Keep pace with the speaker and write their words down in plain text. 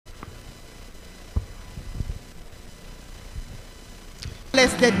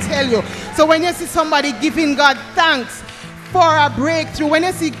Let's they tell you. So when you see somebody giving God thanks for a breakthrough, when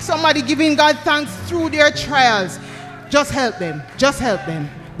you see somebody giving God thanks through their trials, just help them. Just help them.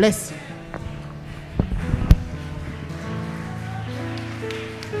 Bless you.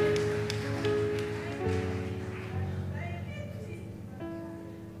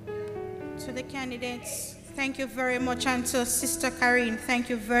 To the candidates, thank you very much, and to Sister Karine, thank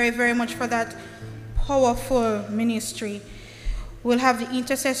you very, very much for that powerful ministry. We'll have the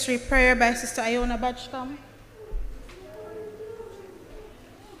intercessory prayer by Sister Iona Batchcom.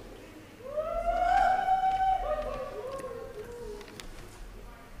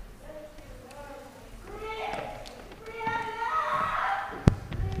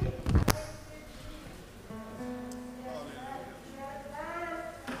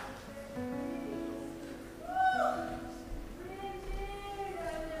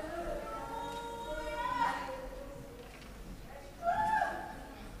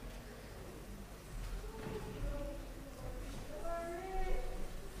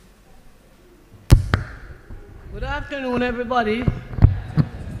 Good afternoon, everybody.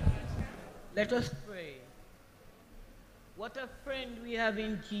 Let us pray. What a friend we have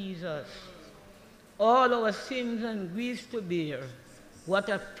in Jesus. All our sins and griefs to bear. What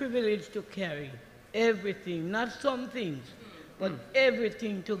a privilege to carry. Everything, not some things, but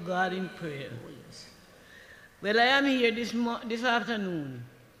everything to God in prayer. Well, I am here this afternoon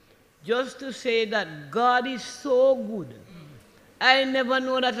just to say that God is so good. I never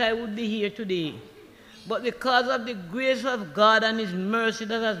know that I would be here today. But because of the grace of God and His mercy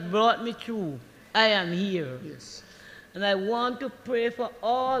that has brought me through, I am here. Yes. And I want to pray for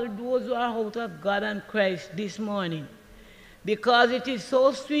all those who are out of God and Christ this morning. Because it is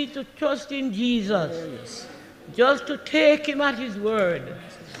so sweet to trust in Jesus. Oh, yes. Just to take Him at His word.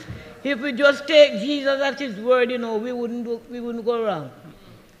 If we just take Jesus at His word, you know, we wouldn't go wrong.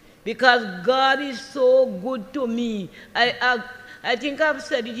 Because God is so good to me. I think I've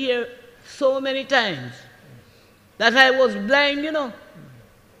said it here so many times that I was blind, you know.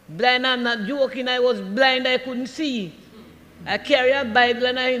 Blind, I'm not joking, I was blind, I couldn't see. I carry a Bible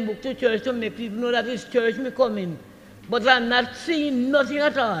and a hymn book to church to make people know that it's church me coming. But I'm not seeing nothing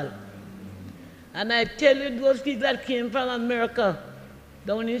at all. And I tell you, those people that came from America,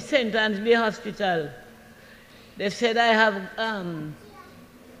 down in St. Anne's Bay Hospital, they said I have,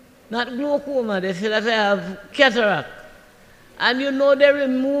 not glaucoma, they said that I have cataract. And you know, they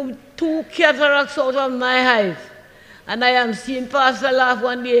removed 2 cataracts out of my eyes. And I am seeing Pastor laugh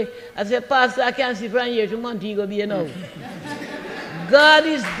one day. I said, Pastor, I can't see from here to Montego Bay now. God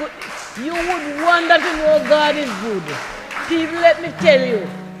is good. You would wonder to know God is good. People, let me tell you,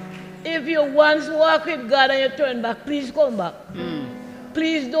 if you once walk with God and you turn back, please come back.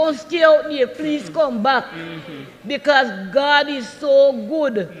 Please don't stay out there. Please come back. Because God is so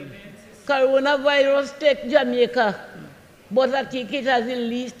good. Coronavirus take Jamaica. But I think it has the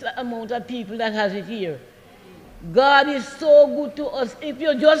least amount of people that has it here. God is so good to us. If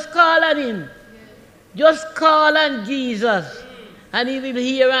you just call on Him, just call on Jesus, and He will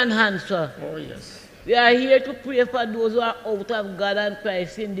hear and answer. Oh, yes. We are here to pray for those who are out of God and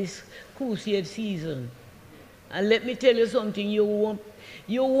Christ in this crusade season. And let me tell you something, you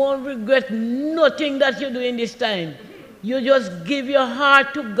won't regret nothing that you do in this time. You just give your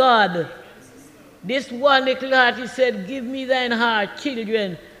heart to God. This one little heart, He said, give me thine heart,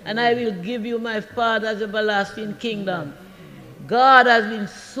 children, and I will give you my Father's everlasting kingdom. God has been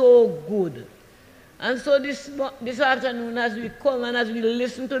so good. And so this afternoon, as we come and as we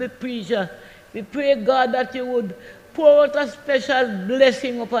listen to the preacher, we pray, God, that you would pour out a special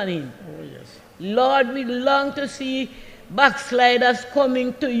blessing upon him. Oh, yes. Lord, we long to see backsliders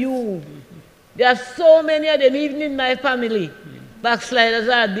coming to you. There are so many of them, even in my family. Backsliders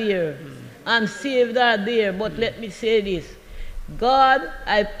are there. Unsaved are there. But let me say this. God,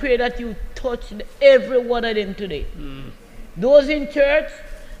 I pray that you touch every one of them today. Those in church,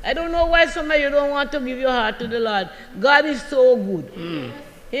 I don't know why some of you don't want to give your heart to the Lord. God is so good.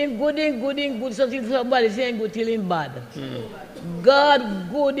 Him good and good and good, so if somebody saying good till him bad. God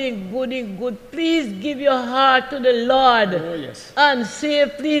good and good and good. Please give your heart to the Lord. Oh, yes.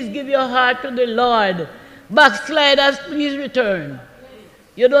 Unsaved, please give your heart to the Lord. Backsliders, please return.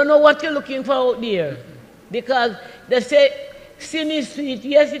 You don't know what you're looking for out there. Because they say sin is sweet.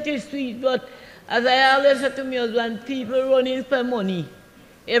 Yes, it is sweet, but as I always say to my husband, people running for money.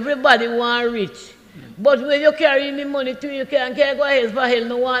 Everybody want rich. But when you carry the money too, you can't go hell for hell,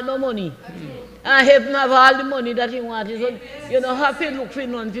 no want no money. And heaven have all the money that he wants. So you don't have to look for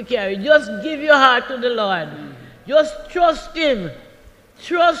none to carry. Just give your heart to the Lord. Just trust him.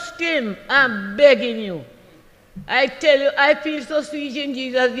 Trust him. I'm begging you. I tell you, I feel so sweet in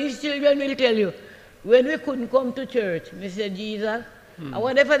Jesus. These children will tell you, when we couldn't come to church, I said, Jesus, I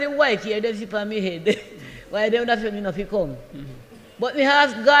wonder for the white here, they sit on my head. Why they don't feel me enough to come? But I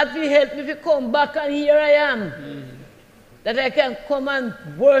ask God to help me to come back, and here I am. That I can come and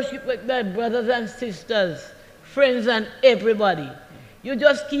worship with my brothers and sisters, friends and everybody. You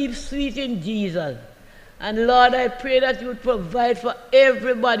just keep sweet in Jesus. And Lord, I pray that you would provide for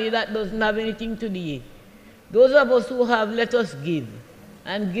everybody that doesn't have anything today. Those of us who have, let us give,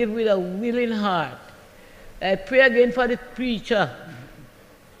 and give with a willing heart. I pray again for the preacher,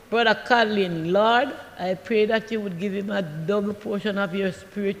 Brother Codling. Lord, I pray that you would give him a double portion of your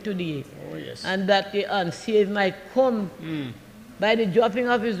spirit today. Oh, yes. And that the unsaved might come by the dropping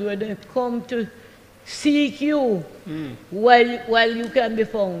of his word and come to seek you while you can be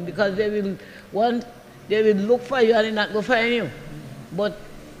found, because they will look for you and they not go find you. But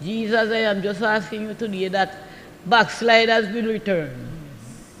Jesus, I am just asking you today that backsliders will return.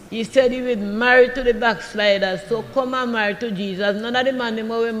 He said he will marry to the backsliders, so come and marry to Jesus. None of the man who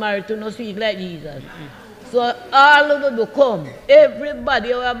will marry to no sweet like Jesus. So all of them come.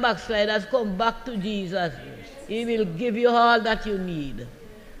 Everybody who are backsliders come back to Jesus. He will give you all that you need.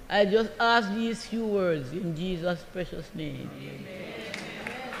 I just ask these few words in Jesus' precious name. Amen.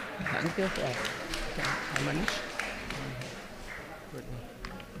 Thank you, Father. How many?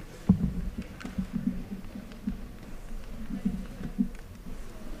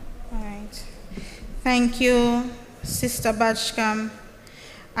 All right. Thank you, Sister Bajkam.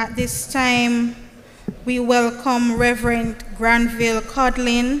 At this time, we welcome Rev.Granville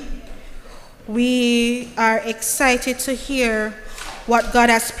Codling. We are excited to hear what God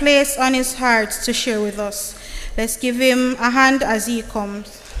has placed on his heart to share with us. Let's give him a hand as he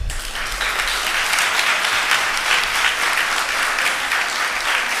comes.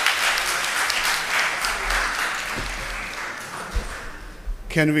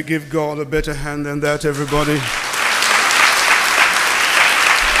 Can we give God a better hand than that, everybody?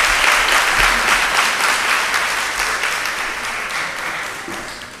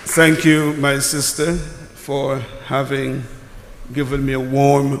 Thank you, my sister, for having given me a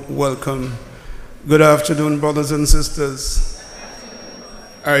warm welcome. Good afternoon, brothers and sisters.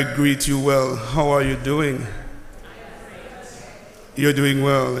 I greet you well. How are you doing? You're doing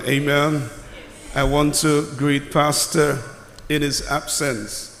well. Amen. I want to greet Pastor in his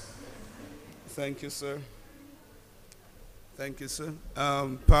absence. Thank you, sir. Thank you, sir.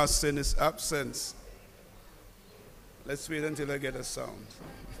 Pastor in his absence. Let's wait until I get a sound.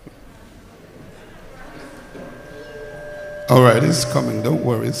 All right, it's coming. Don't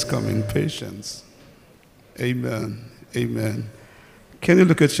worry, it's coming. Patience. Amen. Amen. Can you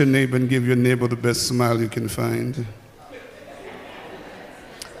look at your neighbor and give your neighbor the best smile you can find?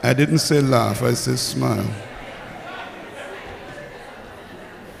 I didn't say laugh, I said smile.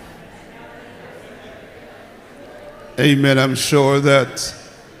 Amen. I'm sure that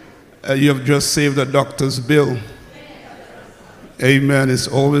you have just saved a doctor's bill. Amen. It's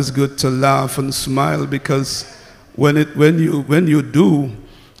always good to laugh and smile, because when you do,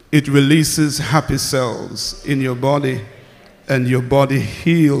 it releases happy cells in your body, and your body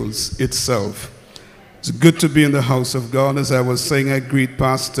heals itself. It's good to be in the house of God. As I was saying, I greet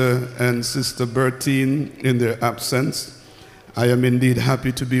Pastor and Sister Bertine in their absence. I am indeed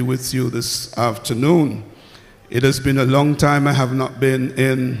happy to be with you this afternoon. It has been a long time I have not been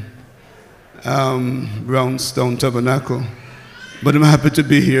in Brownstone Tabernacle, but I'm happy to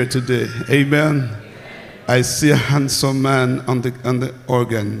be here today. Amen. I see a handsome man on the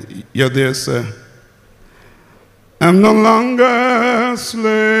organ. You're there, sir. I'm no longer a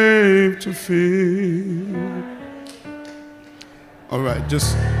slave to fear. All right,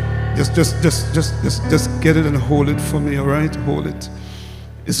 just get it and hold it for me. All right, hold it.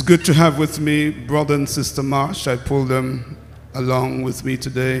 It's good to have with me brother and sister Marsh. I pulled them along with me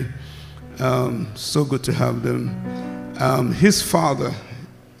today. So good to have them. His father,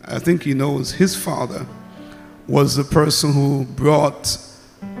 I think he knows, his father was the person who brought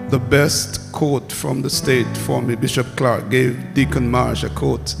the best coat from the state for me. Bishop Clark gave Deacon Marsh a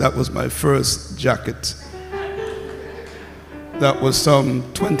coat. That was my first jacket. That was some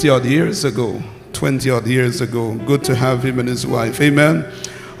 20-odd years ago. 20-odd years ago. Good to have him and his wife. Amen.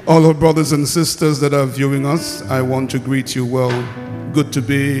 All our brothers and sisters that are viewing us, I want to greet you well. Good to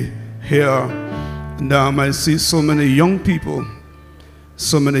be here. Now I see so many young people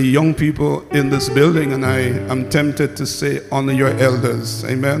in this building, and I am tempted to say, honor your elders.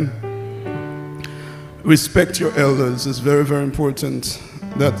 Amen. Respect your elders. It's very, very important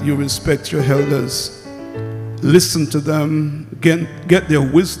that you respect your elders. Listen to them, get their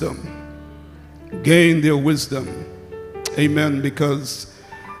wisdom. gain their wisdom. Amen. Because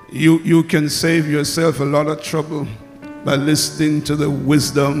you can save yourself a lot of trouble by listening to the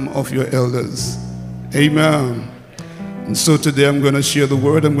wisdom of your elders. Amen. And so today I'm going to share the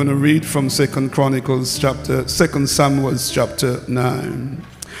word. I'm going to read from 2 Samuel chapter 9.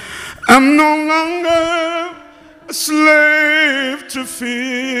 I'm no longer a slave to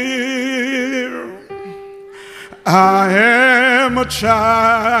fear. I am a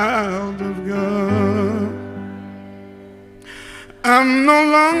child of God. I'm no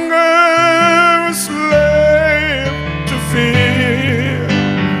longer a slave to fear.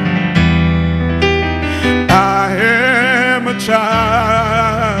 I am a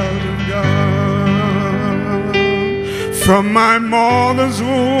child of God. From my mother's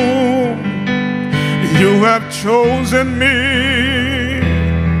womb, you have chosen me.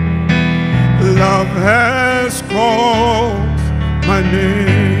 Love has called my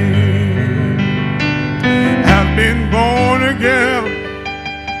name. I've been born again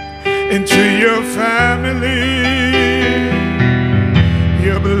into your family.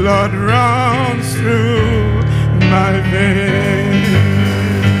 Your blood runs through my veins.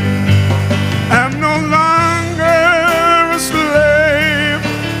 I'm no longer a slave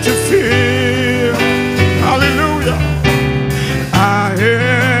to fear. Hallelujah. I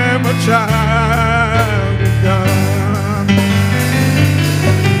am a child of God.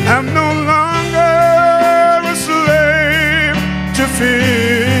 I'm no longer a slave to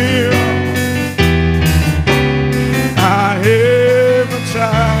fear. I am a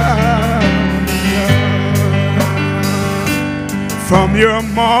child of God. From your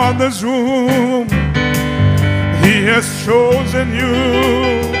mother's womb, He has chosen you.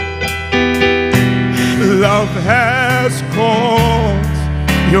 Love has called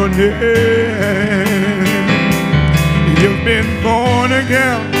your name. You've been born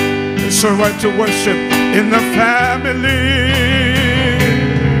again. It's a right to worship in the family.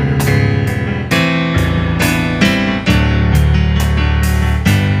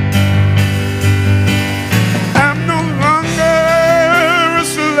 I'm no longer a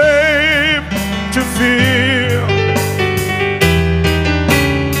slave to fear.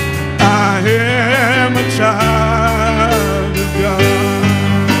 I am a child of God.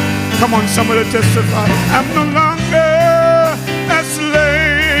 Come on, somebody testify. I'm no longer a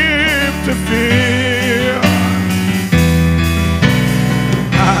slave to fear.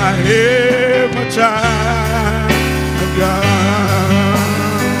 I am a child of God.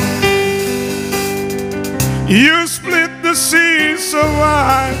 You split the sea so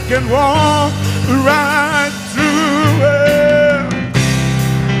I can walk right through it.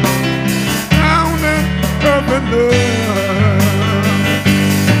 Down and up and down.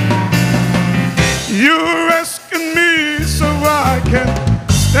 You rescued me so I can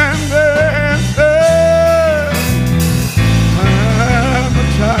stand and say, I'm a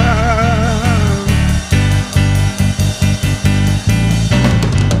child.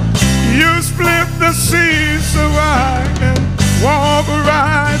 You split the sea so I can walk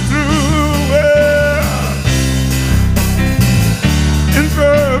right through it in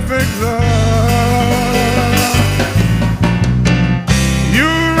perfect love. You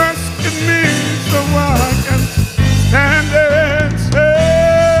rescued me so I can stand and say,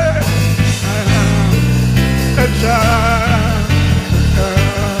 I am a child of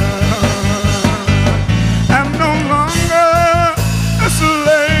God. I'm no longer a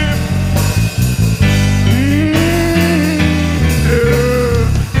slave.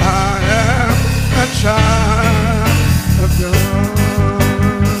 I am a child of God.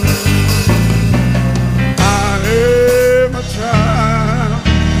 I am a child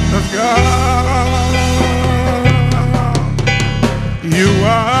of God. You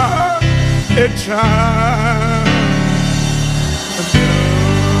are a child of God.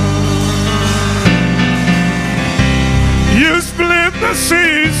 You split the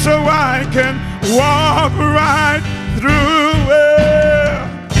sea so I can walk right through it.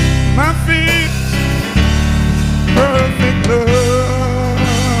 My feet, perfect love.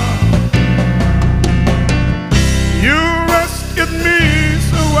 You rescued me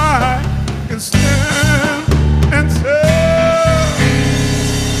so I can stand and say,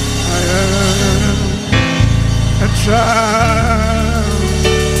 I am a child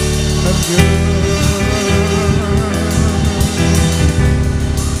of God.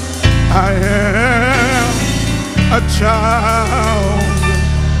 I am a child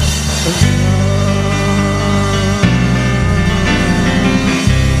of God.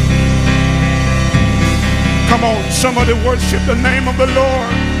 Come on, somebody worship the name of the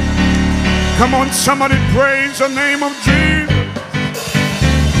Lord. Come on, somebody praise the name of Jesus.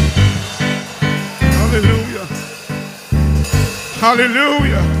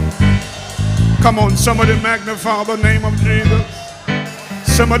 Hallelujah. Come on, somebody magnify the name of Jesus.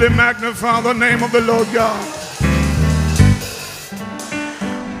 Somebody magnify the name of the Lord God.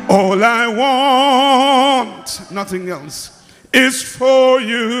 All I want, nothing else, is for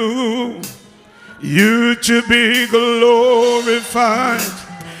you, you to be glorified,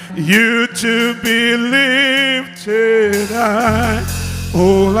 you to be lifted high.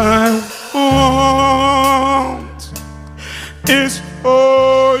 All I want is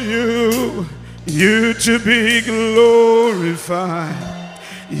for you, you to be glorified,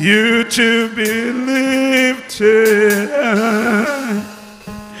 you to be lifted high.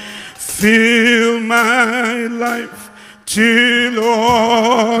 Fill my life till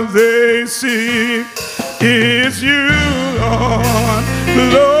all they see is you, Lord.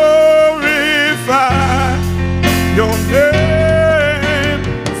 Glorify your name.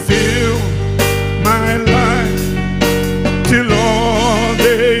 Fill my life till all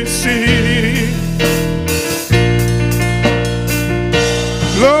they see.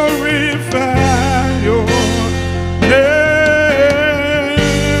 Glorify your name.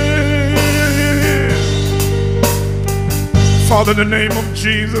 Father, in the name of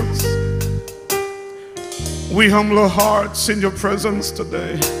Jesus, we humble our hearts in your presence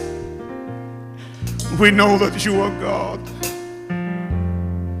today. We know that you are God.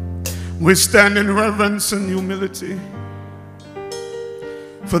 We stand in reverence and humility,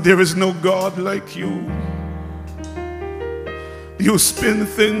 for there is no God like you. You spin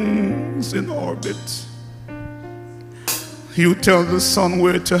things in orbit. You tell the sun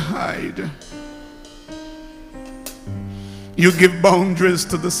where to hide. You give boundaries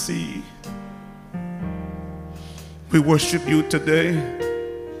to the sea. We worship you today.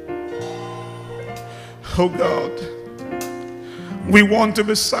 Oh God, we want to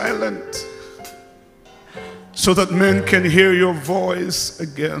be silent so that men can hear your voice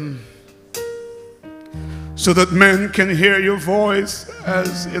again. So that men can hear your voice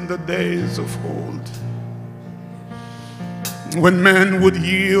as in the days of old, when men would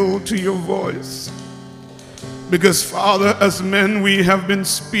yield to your voice. Because Father, as men we have been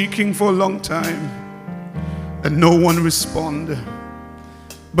speaking for a long time and no one responded.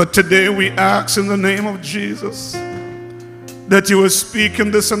 But today we ask in the name of Jesus that you will speak in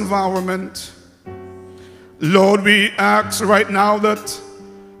this environment. Lord, we ask right now that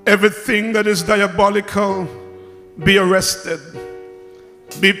everything that is diabolical be arrested,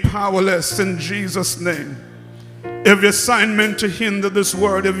 be powerless in Jesus' name. Every assignment to hinder this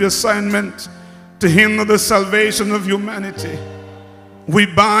word, every assignment to hinder the salvation of humanity, we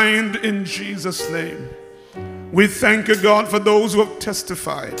bind in Jesus' name. We thank you, God, for those who have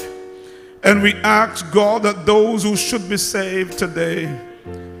testified. And we ask, God, that those who should be saved today,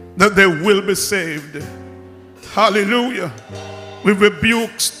 that they will be saved. Hallelujah. We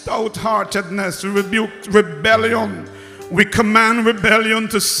rebuke stout-heartedness. We rebuke rebellion. We command rebellion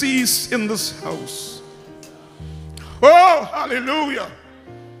to cease in this house. Oh, hallelujah.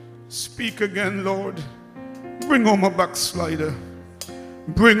 Speak again, Lord. Bring home a backslider.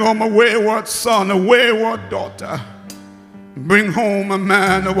 Bring home a wayward son, a wayward daughter. Bring home a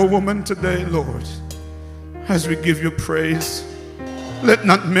man or a woman today, Lord. As we give you praise, let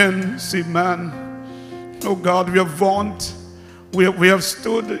not men see man. Oh God, we have vaunt. We have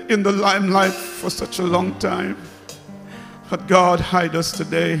stood in the limelight for such a long time. But God, hide us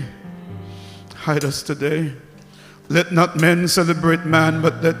today. Hide us today. Let not men celebrate man,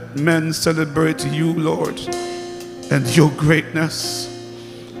 but let men celebrate you, Lord, and your greatness.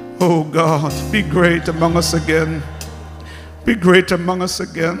 Oh God, be great among us again. Be great among us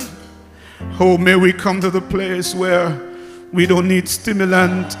again. Oh, may we come to the place where we don't need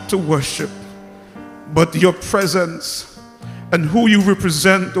stimulant to worship, but your presence and who you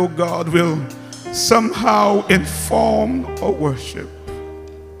represent, oh God, will somehow inform our worship.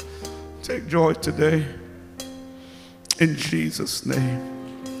 Take joy today. In Jesus' name.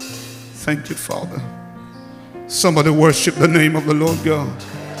 Thank you, Father. Somebody worship the name of the Lord God.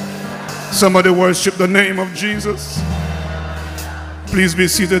 Somebody worship the name of Jesus. Please be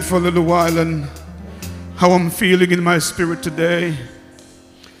seated for a little while. And how I'm feeling in my spirit today,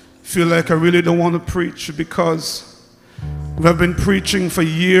 feel like I really don't want to preach, because we have been preaching for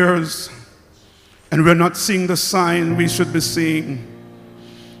years and we're not seeing the sign we should be seeing.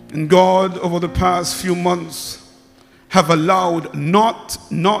 And God, over the past few months, have allowed not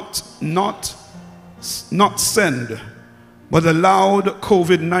send, but allowed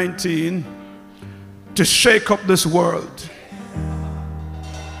COVID-19 to shake up this world.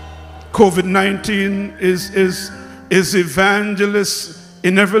 COVID-19 is evangelist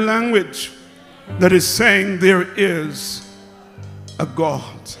in every language that is saying there is a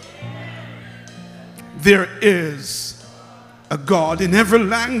God. There is a God in every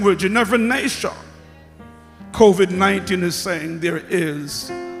language, in every nation. COVID-19 is saying there is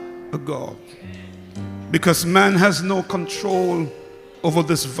a God. Because man has no control over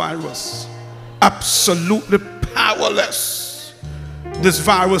this virus. Absolutely powerless. This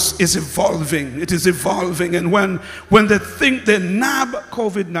virus is evolving. It is evolving. And when they think they nab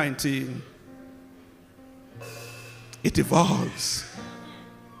COVID-19, it evolves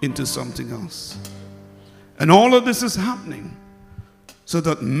into something else. And all of this is happening so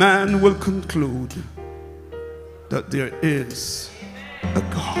that man will conclude that there is a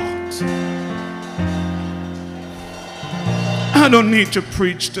God. I don't need to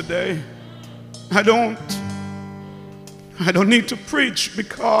preach today. I don't need to preach,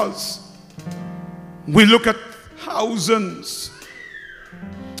 because we look at thousands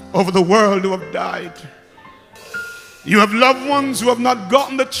over the world who have died. You have loved ones who have not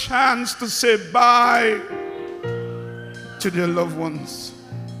gotten the chance to say bye to their loved ones.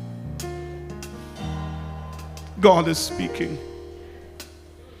 God is speaking.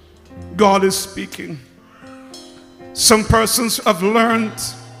 God is speaking. Some persons have learned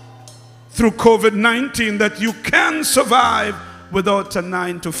through COVID-19 that you can survive without a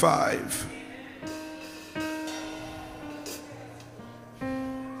 9 to 5.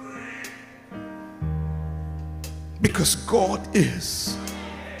 Because God is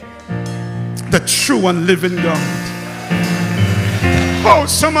the true and living God. Oh,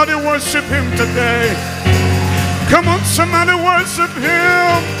 somebody worship him today. Come on, somebody worship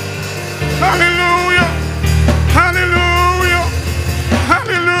him. Hallelujah. Hallelujah.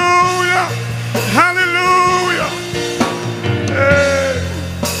 Hallelujah. Hallelujah. Hey.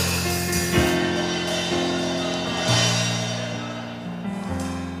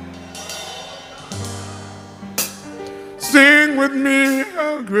 Sing with me,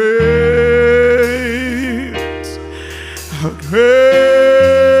 how great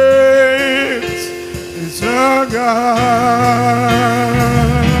is our God.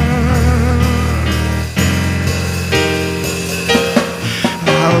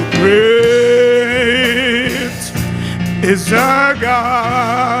 Great is our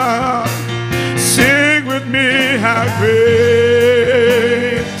God. Sing with me, how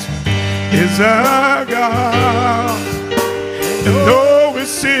great is our God. And though we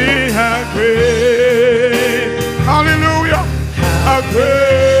see how great, hallelujah, how great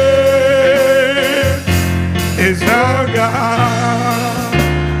is our God.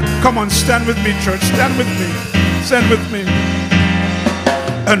 Come on, stand with me, church. Stand with me. Stand with me.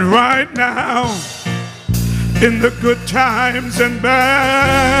 And right now, in the good times and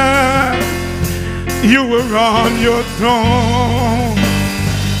bad, you are on your throne.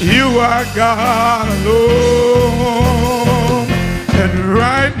 You are God alone. And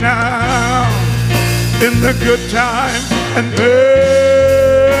right now, in the good times and bad,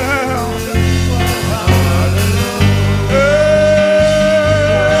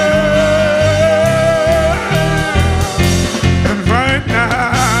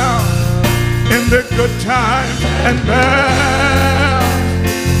 the good times and bad,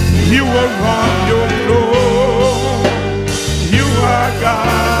 you are on your throne. You are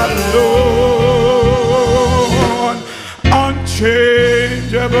God alone,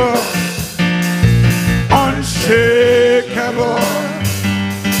 unchangeable, unshakable,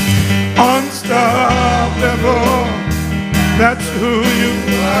 unstoppable. That's who you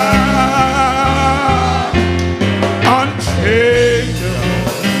are, unchangeable.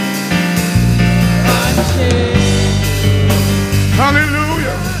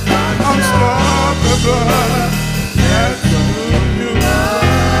 Hallelujah, unstoppable. That's who you are.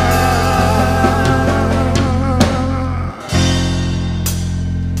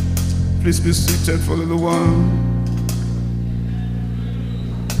 Please be seated for a little while.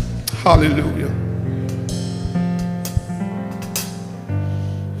 Hallelujah.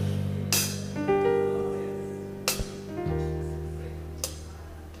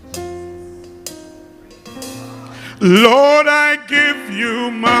 Lord, I give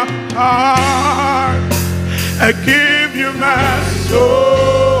you my heart, I give you my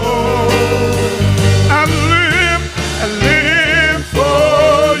soul. I live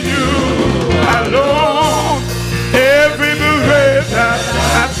for you alone. Every breath that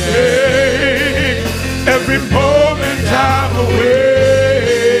I take, every moment I'm away.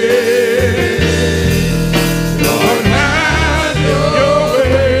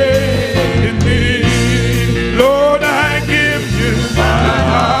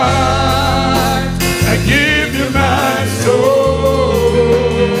 Soul.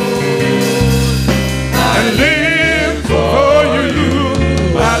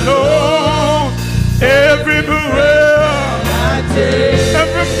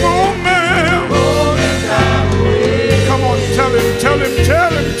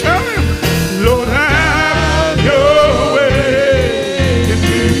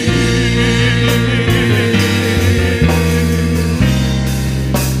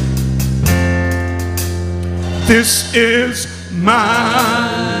 is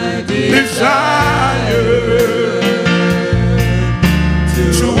my desire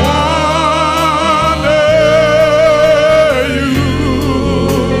to honor you,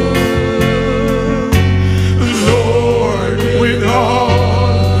 Lord, with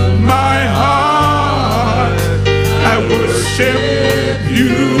all my heart I worship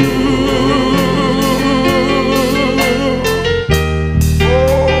you.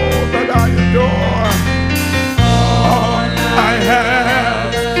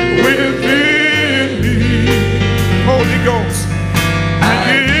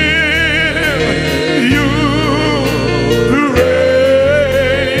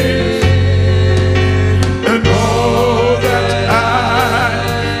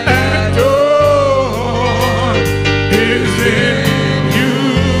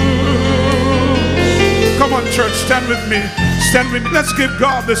 Church, stand with me. Stand with me. Let's give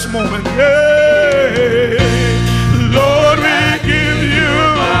God this moment. Hey, Lord, we give you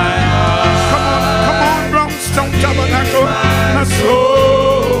my heart. Come on, Brownstone Tabernacle. My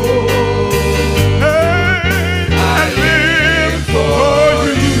soul. Hey, I live for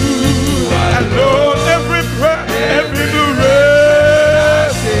you. And Lord, every breath, every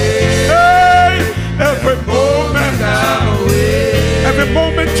breath, hey, every moment, every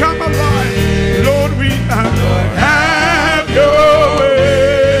moment I'm alive. Lord, we have your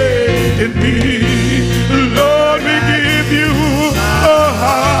way in me. Lord, we give you our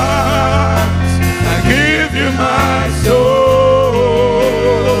hearts. I give you my soul.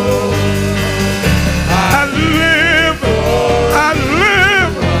 I live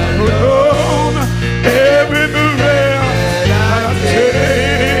alone. Every breath I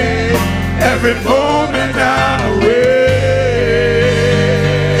take, every moment I'm away.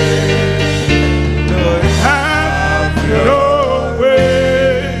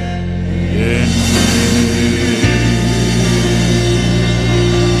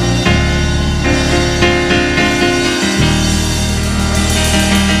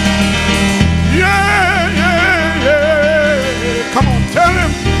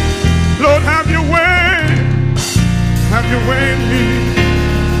 Your way in me.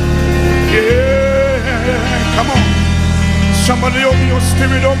 Yeah, come on. Somebody open your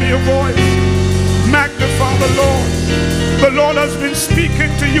spirit, open your voice. Magnify the Lord. The Lord has been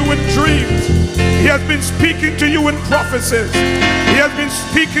speaking to you in dreams. He has been speaking to you in prophecies. He has been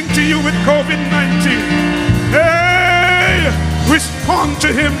speaking to you with COVID-19. Hey, respond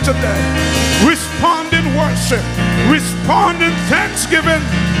to him today. Respond in worship. Respond in thanksgiving.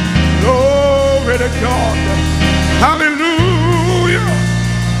 Glory to God. Hallelujah.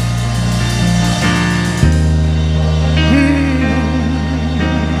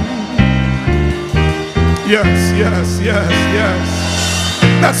 Yes, yes, yes, yes.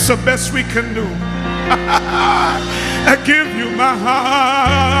 That's the best we can do. I give you my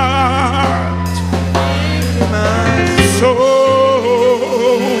heart, my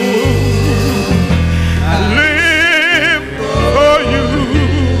soul. I live for you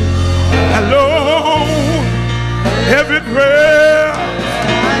alone. Every prayer,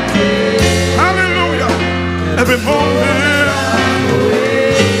 hallelujah, every moment,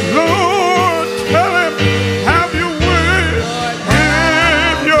 Lord, tell him, have your way,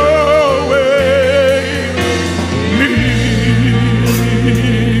 me.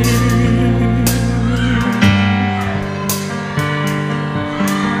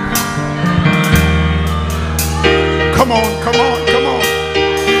 Come on, come on, come on,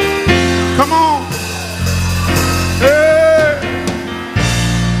 come on.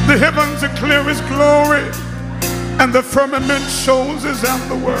 The heavens declare his glory, and the firmament shows his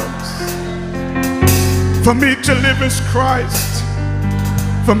handiworks. For me to live is Christ.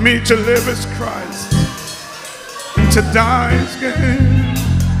 For me to live is Christ. And to die is gain.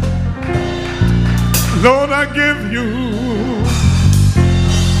 Lord, I give you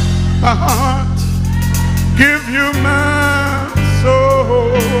my heart. Give you my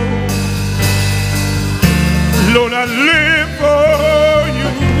soul. Lord, I live for you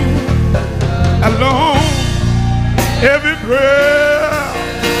alone. Every breath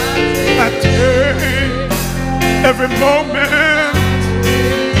I take, every moment,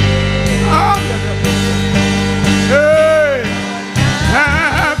 hey,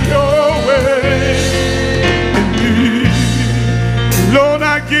 have your way in me. Lord,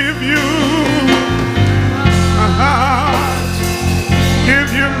 I give you my heart, give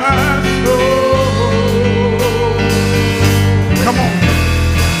you my soul. Come on,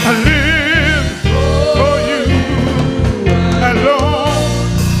 I live for you alone.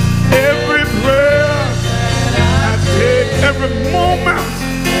 Every breath I take,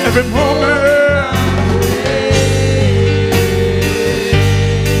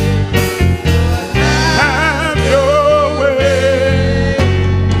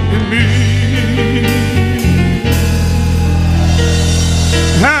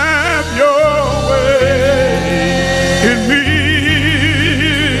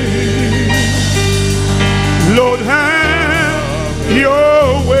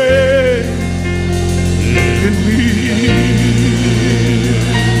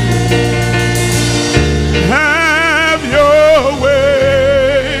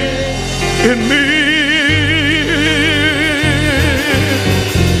 in me.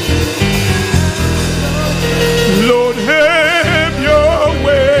 Lord, have your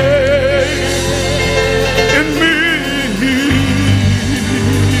way in me.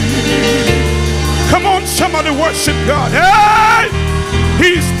 Come on, somebody worship God. Hey!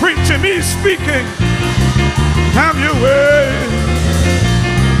 He's preaching, he's speaking. Have your way.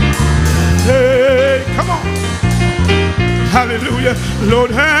 Hey, come on. Hallelujah.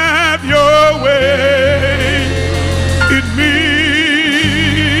 Lord, have your way in me.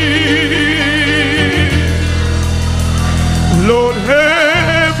 Lord,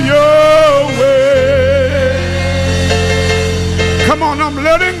 have your way. Come on, I'm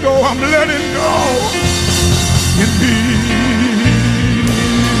letting go. I'm letting go in me.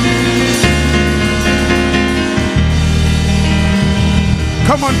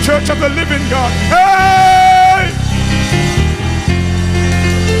 Come on, Church of the Living God. Hey!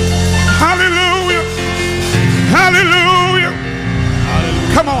 Hallelujah. Hallelujah.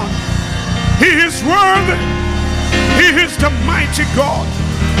 Hallelujah. Come on. He is worthy. He is the mighty God.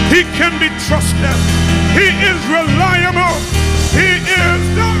 He can be trusted. He is reliable. He is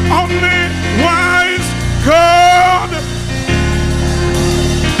the only wise God.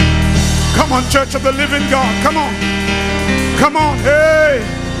 Come on, Church of the Living God. Come on. Come on. Hey.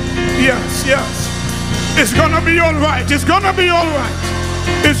 Yes, yes. It's going to be all right. It's going to be all right.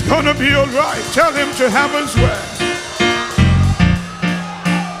 It's going to be all right. Tell him to have his way.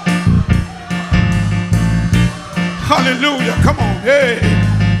 Hallelujah. Come on. Hey.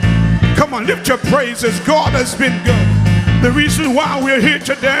 Come on. Lift your praises. God has been good. The reason why we're here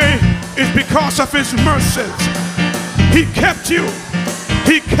today is because of his mercies. He kept you.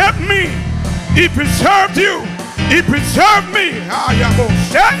 He kept me. He preserved you. He preserved me.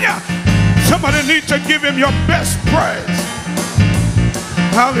 Somebody needs to give him your best praise.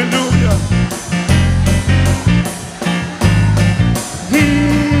 Hallelujah.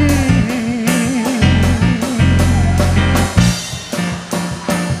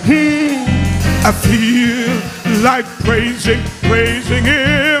 I feel like praising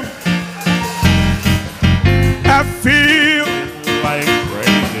him. I feel like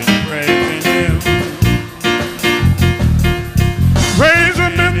praising him. Praise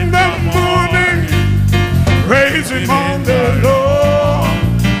him in the morning. Praise him on the Lord.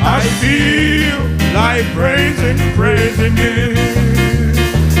 I feel like praising him.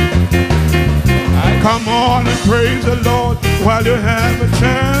 Come on and praise the Lord while you have a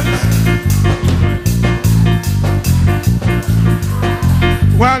chance.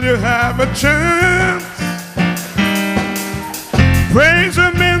 While you have a chance. Praise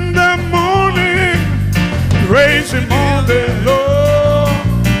him in the morning. Praise him on the Lord.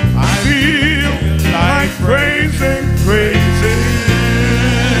 I feel like praising.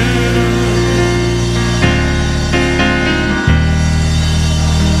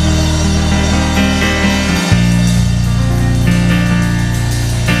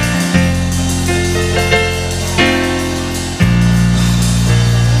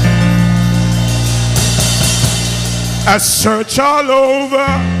 I searched all over,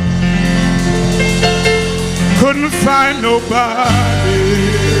 couldn't find nobody.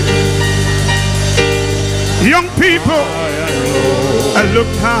 Young people, I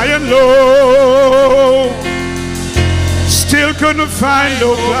looked high and low, still couldn't find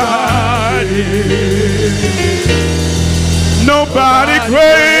nobody. Nobody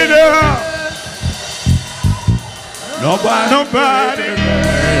greater, nobody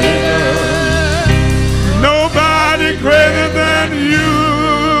greater than you.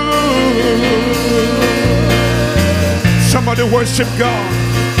 Somebody worship God.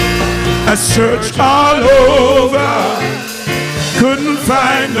 I searched all over, couldn't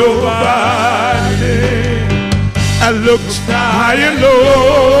find nobody. I looked high and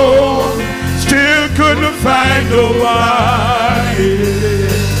low, still couldn't find nobody.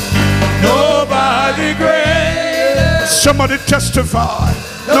 Nobody greater. Somebody testify.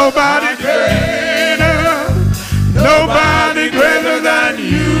 Nobody greater. Nobody greater than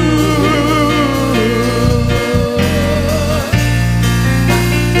you.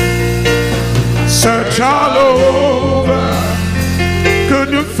 Search all over,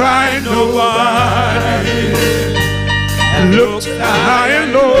 couldn't find nobody. Looked high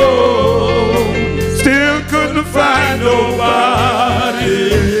and low, still couldn't find nobody.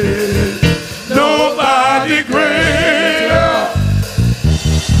 Nobody greater.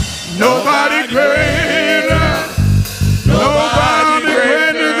 Nobody greater. Nobody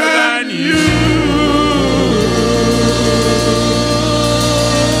greater than you.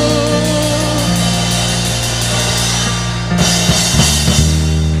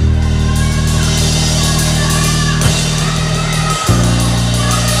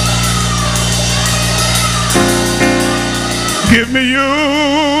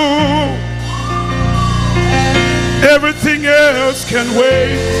 Everything else can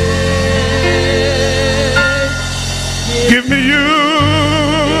wait. Give me you.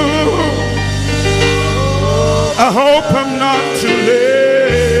 I hope I'm not too late.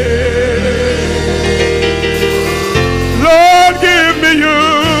 Lord, give me you.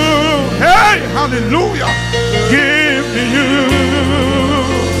 Hey, hallelujah. Give me you.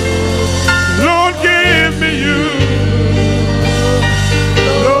 Lord, give me you.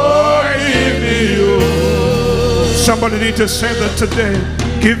 Lord, give me you. Somebody need to say that today.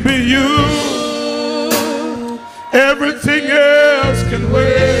 Give me you. Everything else can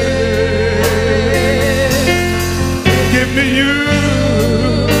wait. Give me you.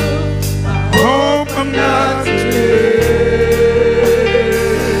 Hope I'm not too late.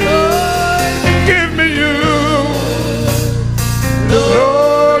 Give me you.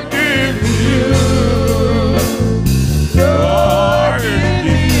 Lord, give me you. Lord, give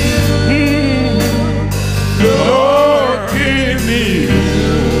me you. Lord, give me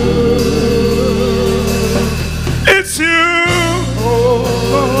you. It's you. Oh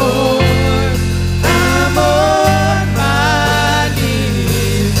Lord, I'm on my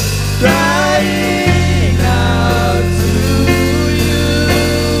knees, crying out to you.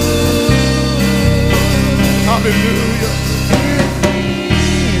 Hallelujah. It's me,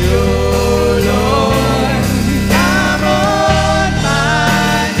 oh Lord, I'm on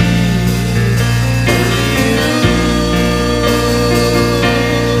my knees to you.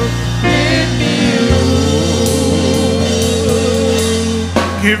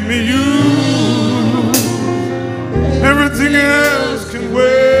 Give me you. Everything else can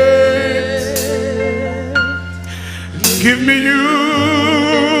wait. Give me you.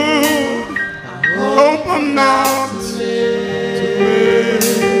 Hope I'm not too late.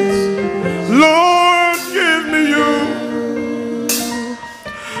 Lord, give me you.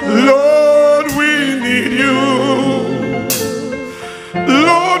 Lord, we need you.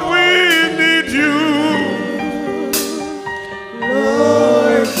 Lord, we need you.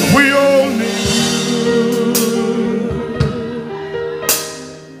 Lord, we all need you.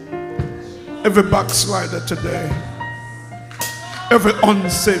 Every backslider today, every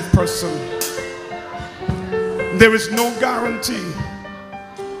unsaved person, there is no guarantee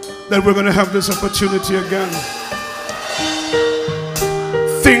that we're going to have this opportunity again.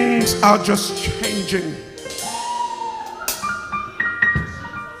 Things are just changing.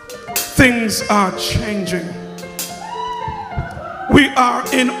 Things are changing. We are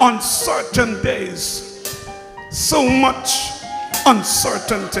in uncertain days. So much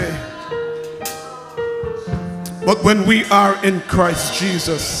uncertainty. But when we are in Christ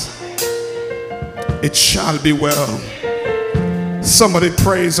Jesus, it shall be well. Somebody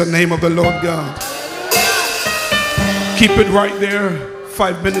praise the name of the Lord God. Keep it right there.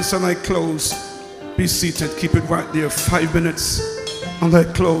 5 minutes and I close. Be seated. Keep it right there. 5 minutes and I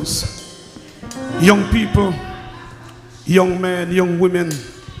close. Young people, young men, young women,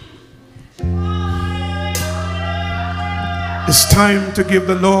 it's time to give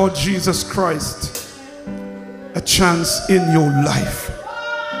the Lord Jesus Christ a chance in your life.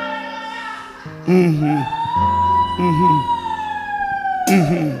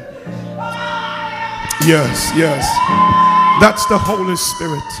 Yes, yes. That's the Holy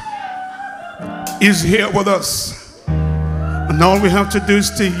Spirit. He's here with us. And all we have to do is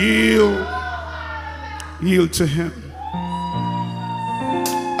to yield to Him.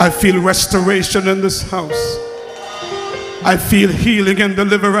 I feel restoration in this house. I feel healing and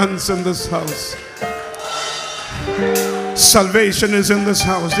deliverance in this house. Salvation is in this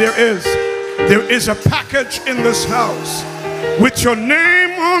house. There is a package in this house with your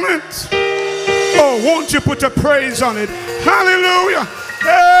name on it. Oh, won't you put a praise on it? Hallelujah.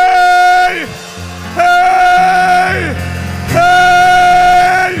 Hey, hey,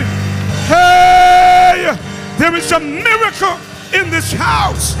 hey, hey. There is a miracle in this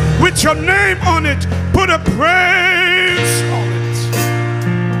house with your name on it. Put a praise on it.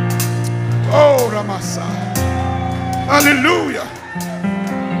 Oh, Ramasai. Hallelujah.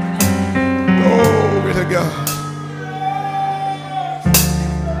 Glory to God.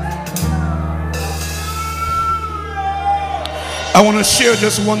 I want to share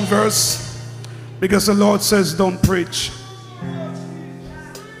just one verse because the Lord says don't preach.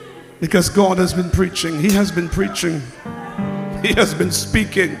 Because God has been preaching. He has been preaching. He has been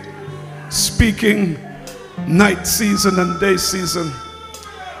speaking night season and day season.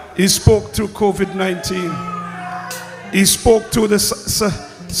 He spoke through COVID-19. He spoke through the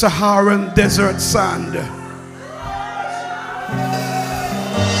Saharan desert sand.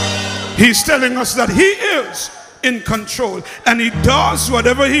 He's telling us that He is in control and He does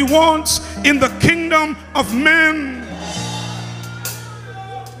whatever He wants in the kingdom of men.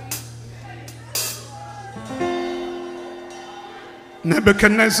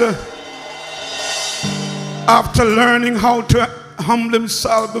 Nebuchadnezzar, after learning how to humble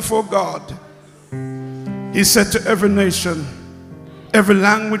himself before God, he said to every nation, every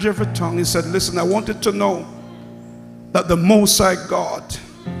language, every tongue, he said, listen, I wanted to know that the Most High God,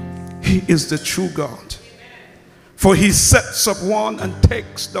 he is the true God. For he sets up one and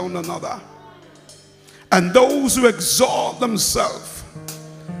takes down another. And those who exalt themselves,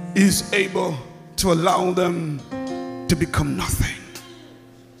 he is able to allow them to become nothing.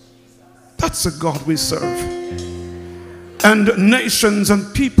 That's the God we serve. And nations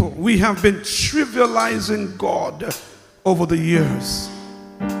and people, we have been trivializing God over the years.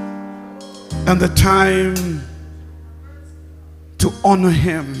 And the time to honor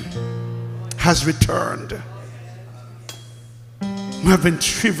him has returned. We have been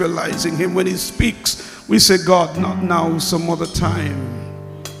trivializing him. When he speaks, we say, God, not now, some other time.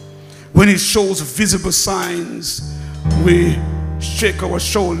 When he shows visible signs, we shake our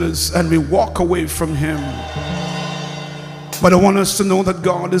shoulders and we walk away from him. But I want us to know that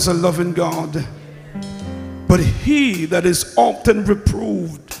God is a loving God. But he that is often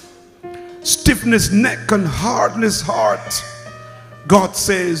reproved, stiffness neck and hardness heart, God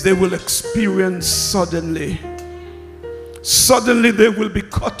says they will experience suddenly. Suddenly they will be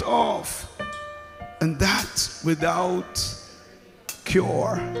cut off, and that without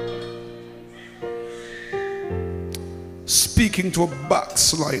cure. Speaking to a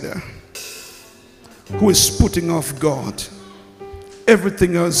backslider who is putting off God.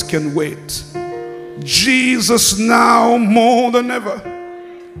 Everything else can wait. Jesus now more than ever.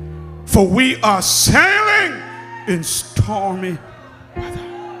 For we are sailing in stormy weather.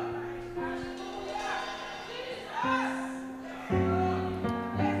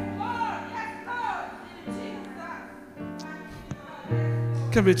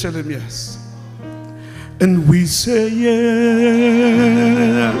 Can we tell him yes? And we say yes.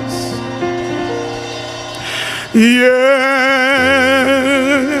 Yes.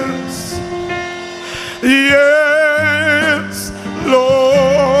 Yes,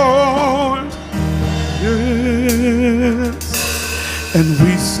 Lord. Yes. And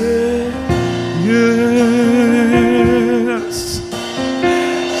we say yes.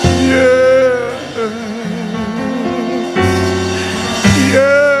 Yes.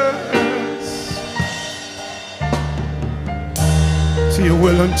 Yes. To your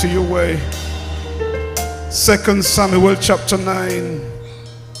will and to your way. 2 Samuel chapter 9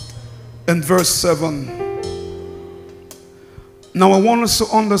 and verse 7. Now I want us to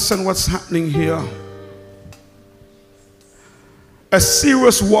understand what's happening here. A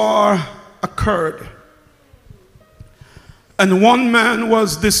serious war occurred, and one man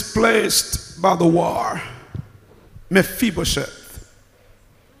was displaced by the war, Mephibosheth.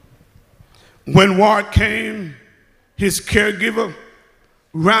 When war came, his caregiver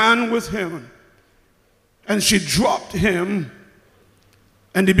ran with him, and she dropped him,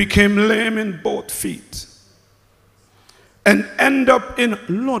 and he became lame in both feet and ended up in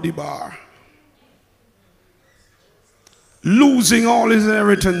Lodibar, losing all his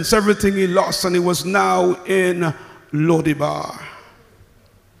inheritance, everything he lost, and he was now in Lodibar.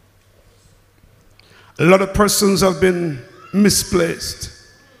 A lot of persons have been displaced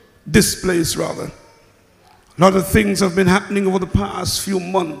rather. A lot of things have been happening over the past few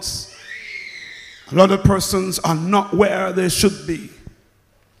months. A lot of persons are not where they should be.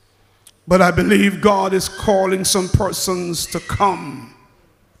 But I believe God is calling some persons to come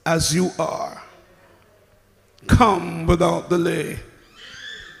as you are. Come without delay.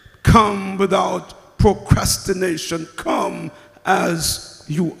 Come without procrastination. Come as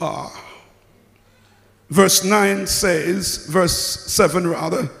you are. Verse 9 says, verse 7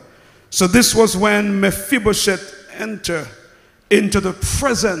 rather, so this was when Mephibosheth entered into the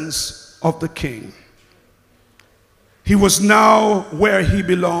presence of the king. He was now where he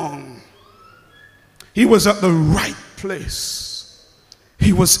belonged. He was at the right place.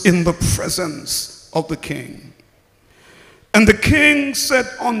 He was in the presence of the king. And the king said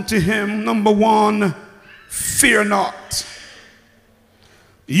unto him, number one, fear not.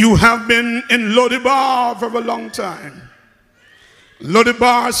 You have been in Lodibar for a long time.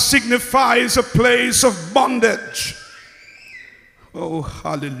 Lodibar signifies a place of bondage. Oh,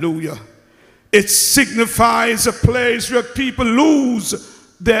 hallelujah. It signifies a place where people lose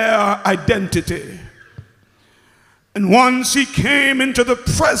their identity. And once he came into the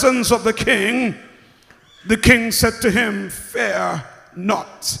presence of the king said to him, fear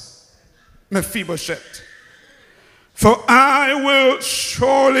not, Mephibosheth, for I will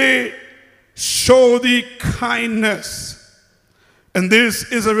surely show thee kindness. And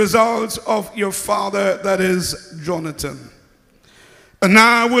this is a result of your father, that is Jonathan. And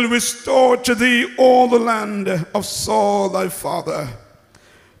I will restore to thee all the land of Saul thy father,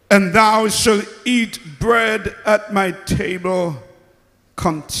 and thou shalt eat bread at my table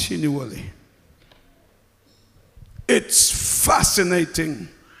continually. It's fascinating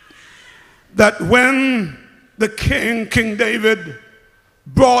that when the King David,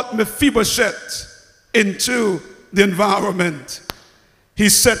 brought Mephibosheth into the environment, he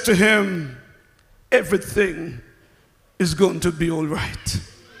said to him, everything is going to be all right.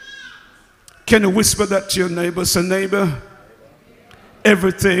 Can you whisper that to your neighbor? Say, neighbor,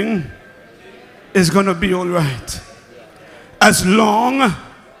 everything is going to be all right. As long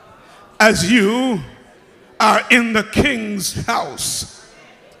as you are in the king's house,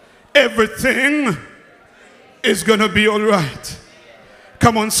 everything is going to be all right.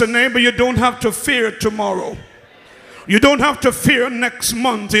 Come on, say, neighbor, you don't have to fear tomorrow. You don't have to fear next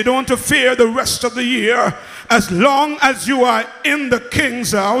month. You don't have to fear the rest of the year. As long as you are in the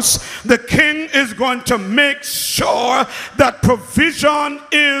king's house, the king is going to make sure that provision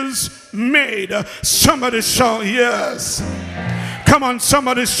is made. Somebody shout yes. Come on,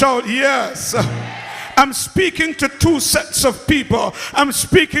 somebody shout yes. I'm speaking to two sets of people. I'm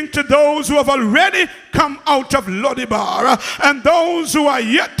speaking to those who have already come out of Lodibar and those who are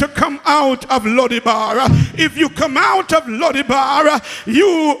yet to come out of Lodibar. If you come out of Lodibar,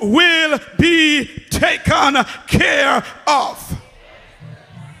 you will be taken care of.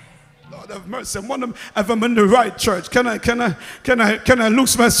 Have mercy. I wonder if I'm in the right church. Can I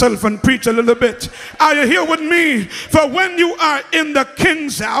lose myself and preach a little bit? Are you here with me? For when you are in the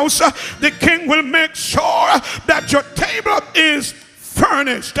king's house, the king will make sure that your table is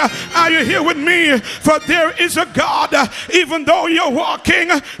furnished. Are you here with me? For there is a God, even though you're walking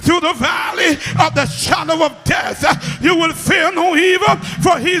through the valley of the shadow of death, you will fear no evil,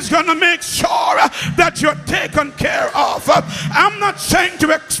 for he's going to make sure that you're taken care of. I'm not saying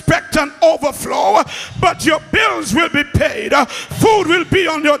to expect an overflow, but your bills will be paid, food will be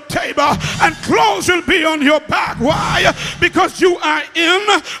on your table, and clothes will be on your back. Why? Because you are in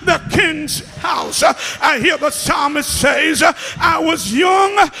the king's house. I hear the psalmist says, I was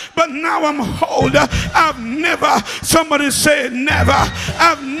young, but now I'm old. I've never, somebody say never,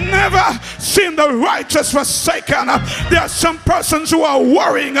 I've never seen the righteous forsaken. There are some persons who are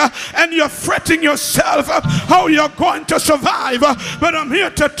worrying and you're fretting yourself how you're going to survive, but I'm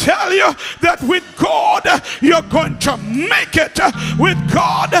here to tell you that with God you're going to make it. With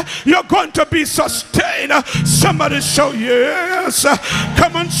God you're going to be sustained. Somebody show yes.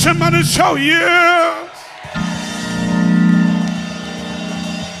 Come on, somebody show yes.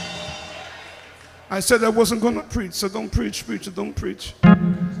 I said I wasn't going to preach, so don't preach, preacher, don't preach.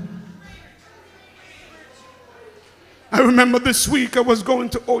 I remember this week I was going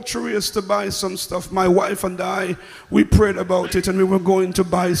to Ocherius to buy some stuff. My wife and I, we prayed about it and we were going to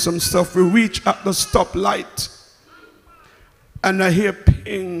buy some stuff. We reached at the stoplight and I hear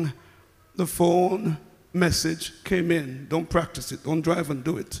ping, the phone message came in. Don't practice it, don't drive and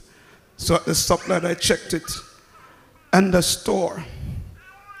do it. So at the stoplight I checked it, and the store,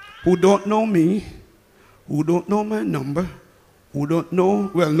 who don't know me, who don't know my number, who don't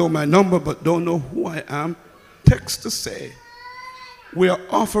know, well, know my number, but don't know who I am, text to say, we are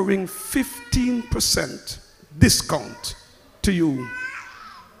offering 15% discount to you.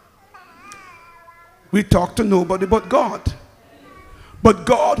 We talk to nobody but God. But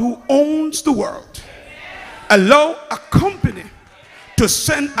God, who owns the world, allow a company to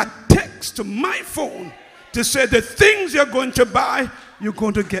send a text to my phone to say the things you're going to buy, you're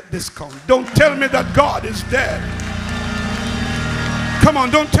going to get discount. Don't tell me that God is dead. Come on,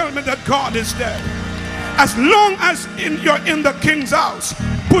 don't tell me that God is dead. As long as you're in the king's house,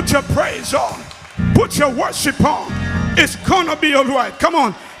 put your praise on, put your worship on. It's gonna be all right. Come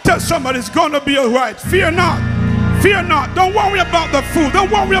on, tell somebody it's gonna be all right. Fear not. Fear not. Don't worry about the food.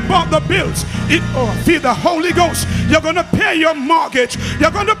 Don't worry about the bills. Fear the Holy Ghost. You're going to pay your mortgage. You're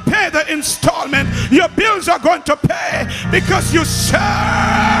going to pay the installment. Your bills are going to pay because you serve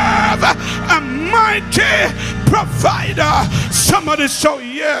a mighty provider. Somebody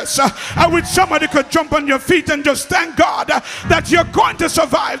say yes. I wish somebody could jump on your feet and just thank God that you're going to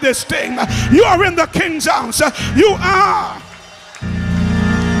survive this thing. You are in the king's house. You are.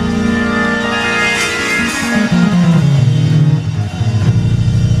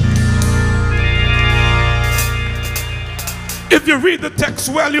 If you read the text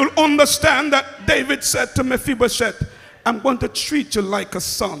well, you'll understand that David said to Mephibosheth, I'm going to treat you like a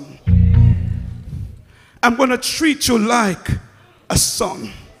son. I'm going to treat you like a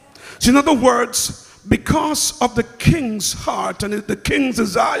son. So in other words, because of the king's heart and the king's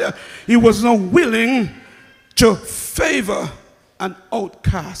desire, he was not willing to favor an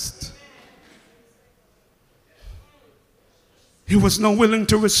outcast. He was not willing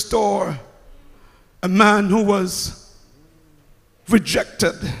to restore a man who was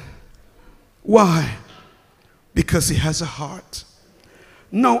rejected. Why? Because he has a heart.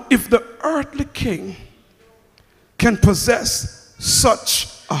 Now, if the earthly king can possess such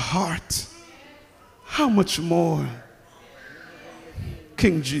a heart, how much more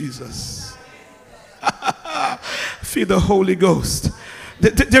King Jesus? Feel the Holy Ghost.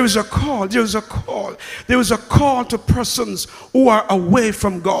 There is a call, there is a call. There is a call to persons who are away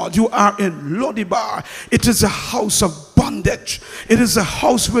from God. You are in Lodibar. It is a house of bondage. It is a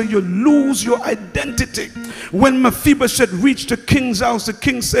house where you lose your identity. When Mephibosheth reached the king's house, the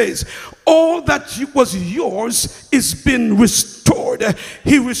king says, all that was yours is been restored.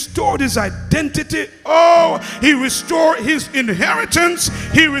 He restored his identity. Oh, he restored his inheritance.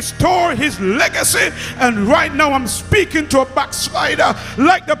 He restored his legacy. And right now I'm speaking to a backslider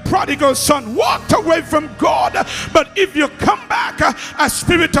like the prodigal son walked away from God. But if you come back, a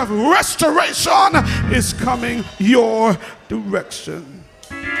spirit of restoration is coming your direction.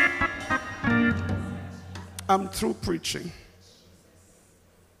 I'm through preaching.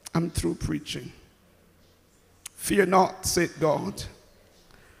 I'm through preaching. Fear not, said God.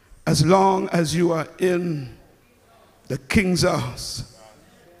 As long as you are in the king's house,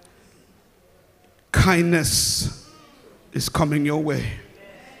 kindness is coming your way.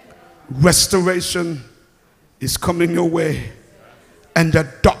 Restoration is coming your way. And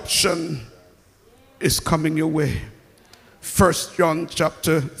adoption is coming your way. 1 John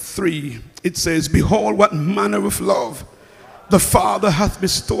chapter 3, it says, behold, what manner of love the Father hath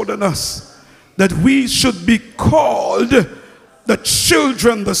bestowed on us, that we should be called the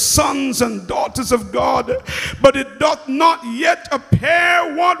children, the sons and daughters of God. But it doth not yet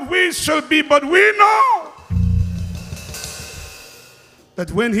appear what we shall be, but we know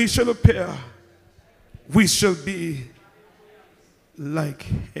that when he shall appear, we shall be like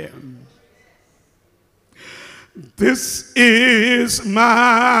him. This is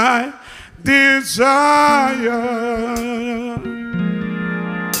my desire,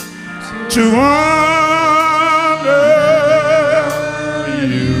 to honor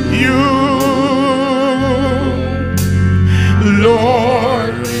you,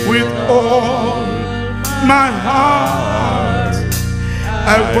 Lord, with all my heart.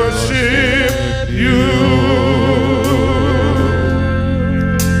 I worship you.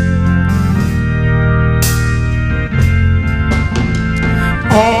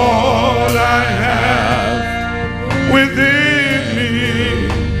 All I have within me,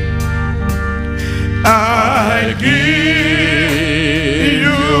 I give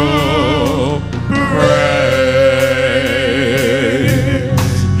you praise,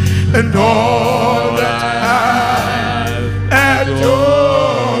 and all that I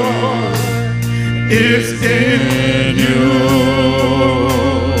adore is in you.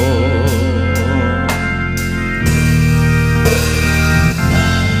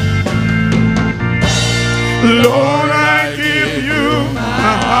 Lord, I give you my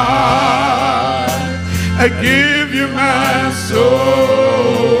heart, I give you my soul,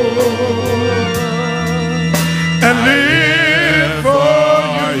 and live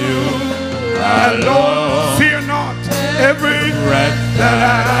for you alone. Fear not every breath that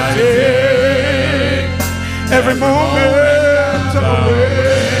I take, every moment of the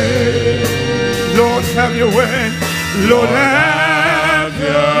way. Lord, have your way. Lord, have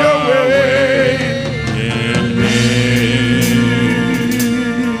your way.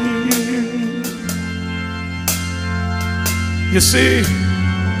 You see,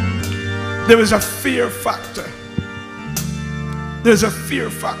 there is a fear factor. There's a fear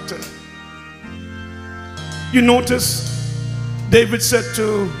factor. You notice David said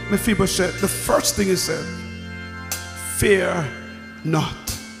to Mephibosheth, the first thing he said, fear not.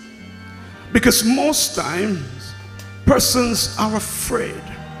 Because most times, persons are afraid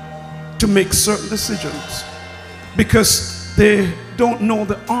to make certain decisions because they don't know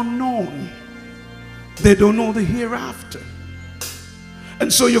the unknown. They don't know the hereafter.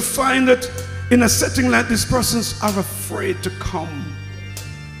 And so you find that in a setting like this, persons are afraid to come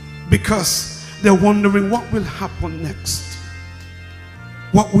because they're wondering what will happen next.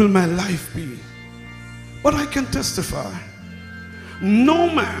 What will my life be? But I can testify, no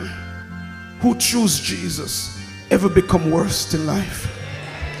man who chooses Jesus ever become worse in life.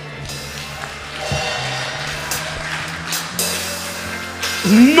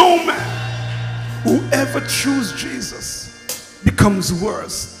 No man who ever chooses Jesus becomes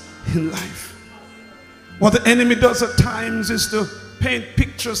worse in life. What the enemy does at times is to paint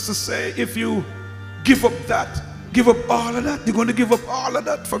pictures to say, if you give up that, Give up all of that. You're going to give up all of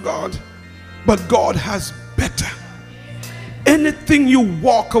that for God. But God has better. Anything you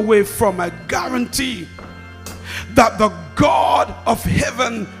walk away from, I guarantee that the God of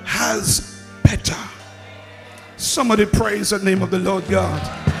heaven has better. Somebody praise the name of the Lord God.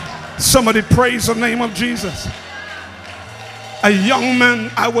 Somebody praise the name of Jesus. A young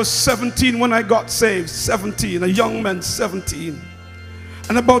man, I was 17 when I got saved. 17, a young man, 17.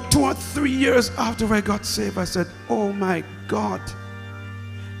 And about 2 or 3 years after I got saved, I said, oh my God,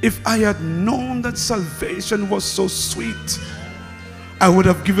 if I had known that salvation was so sweet, I would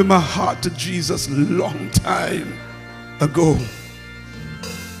have given my heart to Jesus long time ago.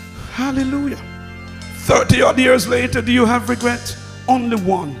 Hallelujah. 30 odd years later, do you have regret? Only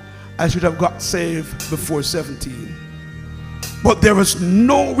one. I should have got saved before 17. But there is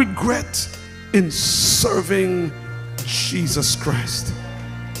no regret in serving Jesus Christ.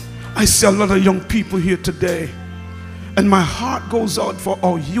 I see a lot of young people here today, and my heart goes out for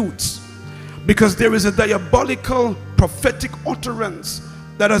our youths, because there is a diabolical prophetic utterance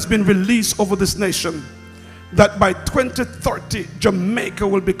that has been released over this nation, that by 2030 Jamaica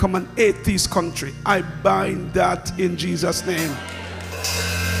will become an atheist country. I bind that in Jesus' name.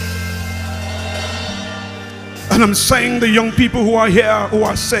 And I'm saying the young people who are here, who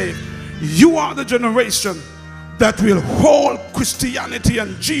are saved, you are the generation that will hold Christianity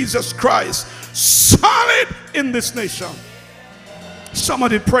and Jesus Christ solid in this nation.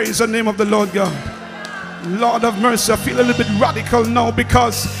 Somebody praise the name of the Lord God. Lord of mercy, I feel a little bit radical now,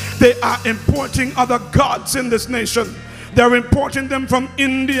 because they are importing other gods in this nation. They're importing them from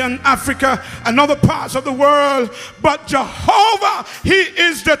India and Africa and other parts of the world. But Jehovah, He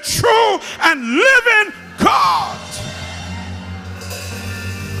is the true and living God.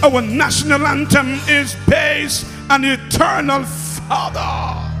 Our national anthem is based on eternal Father.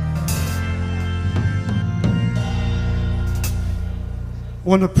 I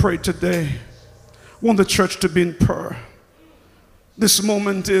want to pray today. I want the church to be in prayer. This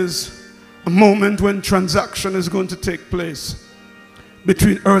moment is a moment when transaction is going to take place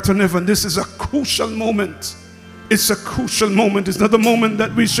between earth and heaven. This is a crucial moment. It's a crucial moment. It's not a moment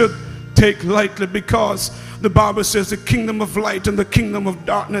that we should take lightly, because the Bible says the kingdom of light and the kingdom of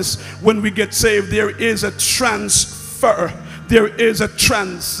darkness, when we get saved, there is a transfer. There is a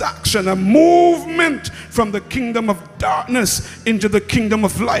transaction, a movement from the kingdom of darkness into the kingdom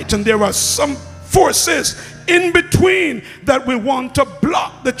of light. And there are some forces in between that we want to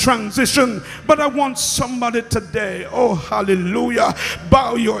block the transition. But I want somebody today, oh hallelujah,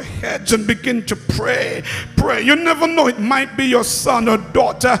 bow your heads and begin to pray. Pray. You never know, it might be your son or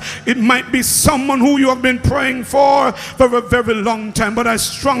daughter. It might be someone who you have been praying for a very long time. But I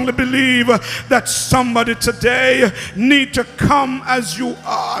strongly believe that somebody today need to come as you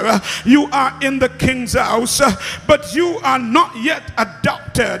are. You are in the king's house, but you are not yet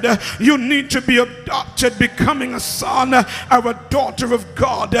adopted. You need to be adopted, becoming a son or a daughter of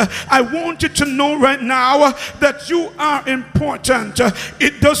God. I want you to know right now that you are important.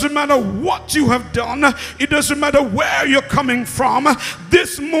 It doesn't matter what you have done. It doesn't matter where you're coming from.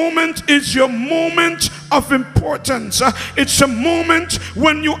 This moment is your moment of importance. It's a moment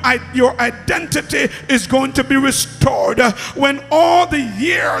when your identity is going to be restored. When all the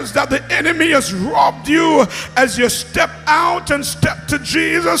years that the enemy has robbed you, as you step out and step to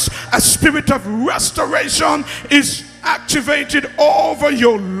Jesus, a spirit of restoration is activated over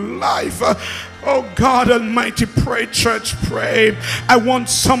your life. Oh God Almighty, pray, church, pray. I want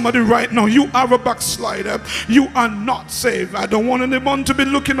somebody right now. You are a backslider. You are not saved. I don't want anyone to be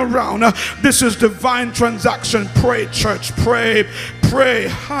looking around. This is divine transaction. Pray, church, pray. Pray,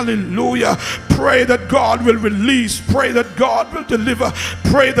 hallelujah. Pray that God will release. Pray that God will deliver.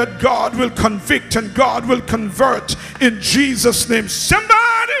 Pray that God will convict and God will convert in Jesus' name. Somebody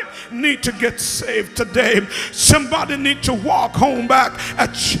need to get saved today. Somebody need to walk home back a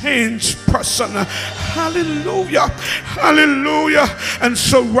changed person. Hallelujah. Hallelujah. And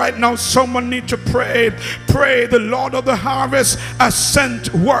so right now someone need to pray. Pray, the Lord of the harvest has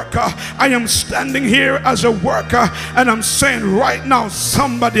sent worker. I am standing here as a worker, and I'm saying right now,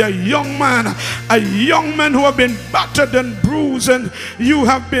 somebody, a young man who have been battered and bruised, and you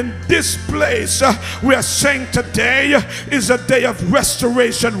have been displaced. We are saying today is a day of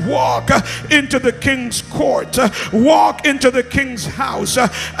restoration. Walk into the king's court. Walk into the king's house.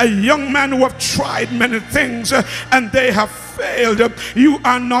 A young man who have tried many things and they have failed. You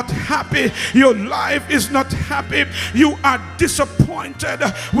are not happy. Your life is not happy. You are disappointed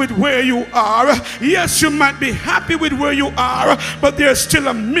with where you are. Yes, you might be happy with where you are, but there's still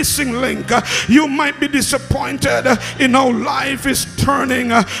a missing link. You might be disappointed in how life is turning,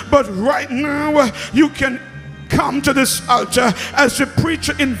 but right now you can come to this altar as the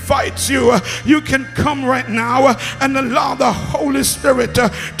preacher invites you. You can come right now and allow the Holy Spirit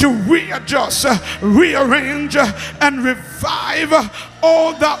to readjust, rearrange, and revive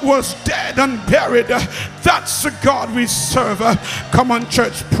all that was dead and buried. That's the God we serve. Come on,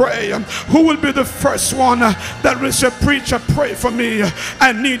 church, pray. Who will be the first one that will say, preacher, pray for me?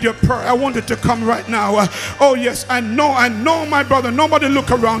 I need your prayer. I want it to come right now. Oh yes, I know, my brother. Nobody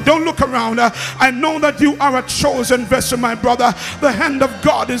look around. Don't look around. I know that you are a chosen vessel, my brother. The hand of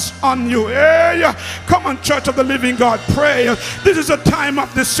God is on you. Hey, come on, church of the living God, pray. This is a time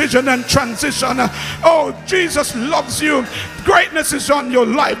of decision and transition. Oh, Jesus loves you. Greatness is on your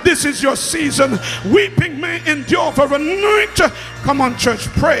life. This is your season. Weeping may endure for a night. Come on, church,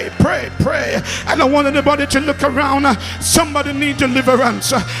 pray, pray, pray. I don't want anybody to look around. Somebody need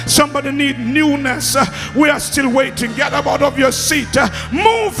deliverance. Somebody need newness. We are still waiting. Get up out of your seat.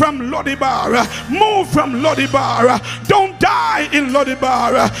 Move from Lodibar. Move from Lodibar. Don't die in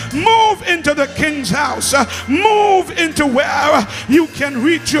Lodibar. Move into the King's house. Move into where you can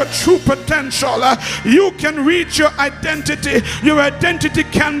reach your true potential. You can reach your identity. Your identity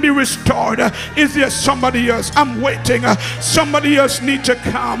can be restored. Is there somebody else? I'm waiting. Somebody else need to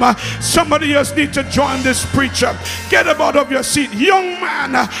come. Somebody else need to join this preacher. Get up out of your seat. Young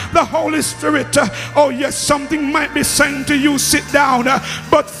man, the Holy Spirit, oh yes, something might be saying to you, sit down,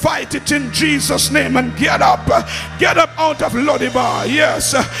 but fight it in Jesus' name and get up. Get up out of Lodibar.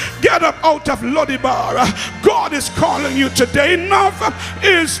 Yes, get up out of Lodibar. God is calling you today. Enough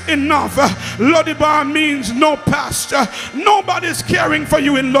is enough. Lodibar means no pastor. Nobody's caring for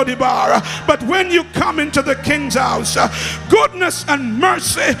you in Lodibar. But when you come into the King's house, goodness and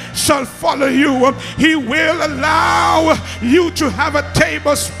mercy shall follow you. He will allow you to have a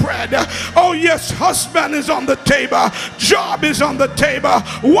table spread. Oh yes, husband is on the table, job is on the table,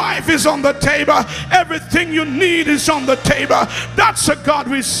 wife is on the table, everything you need is on the table. That's a God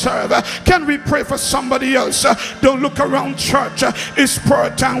we serve. Can we pray for somebody else? Don't look around, church. It's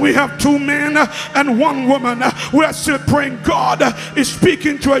prayer time. We have 2 men and 1 woman. We are still praying. God is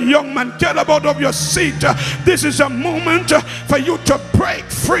speaking to a young man. Get up out of your seat. This is a moment for you to break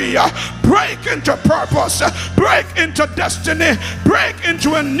free, break into purpose, break into destiny, break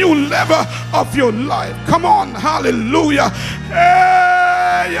into a new level of your life. Come on, hallelujah.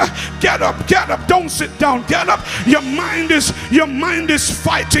 Hey, get up, don't sit down, get up. Your mind is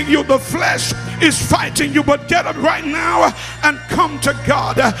fighting you. The flesh is fighting you, but get up right now and come to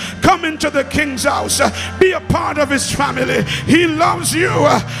God. Come into the King's house. Be a part of his family. He loves you.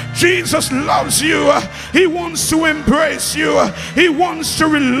 Jesus loves you. He wants to embrace you. He wants to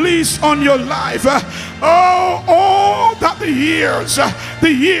release on your life all that the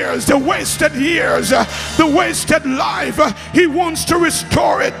wasted years, the wasted life. He wants to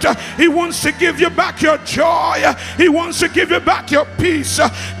restore it. He wants to give you back your joy. He wants to give you back your peace,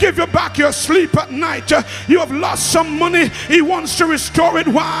 give you back your sleep at night. You have lost some money. He wants to restore it.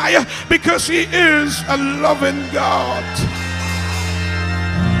 Why? Because he is a loving God.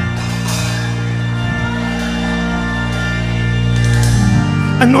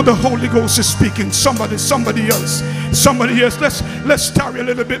 I know the Holy Ghost is speaking. Somebody else. Let's tarry a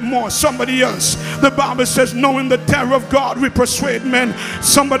little bit more. Somebody else. The Bible says, knowing the terror of God, we persuade men.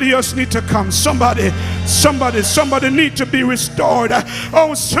 Somebody else need to come. Somebody need to be restored.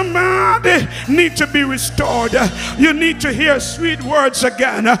 Oh, somebody need to be restored. You need to hear sweet words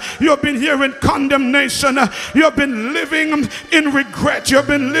again. You have been hearing condemnation. You have been living in regret. You have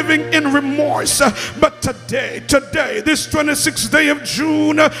been living in remorse. But today, this 26th day of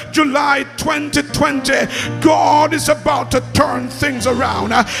June, July 2020, God is about to turn things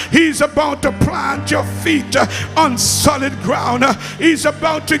around. He's about to plant your feet on solid ground. He's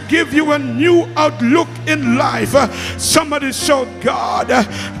about to give you a new outlook in life. Somebody shout God.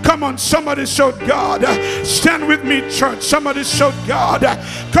 Come on, somebody shout God. Stand with me, church. Somebody shout God.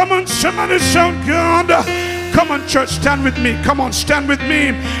 Come on, somebody shout God. Come on, church, stand with me. Come on, stand with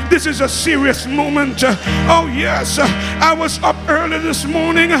me. This is a serious moment. Oh yes, I was up early this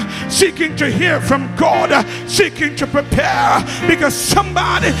morning seeking to hear from God, seeking to prepare, because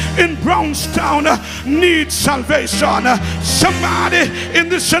somebody in Brownstown needs salvation. Somebody in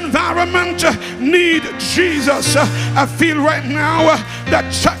this environment need Jesus. I feel right now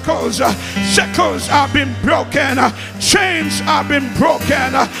that shackles are being broken, chains are being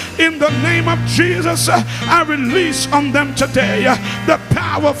broken. In the name of Jesus, I release on them today the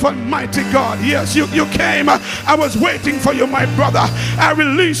powerful mighty God. Yes, you came. I was waiting for you, my brother. I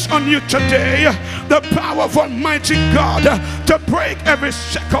release on you today the powerful mighty God to break every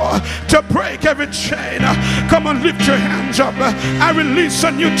shackle, to break every chain. Come on, lift your hands up. I release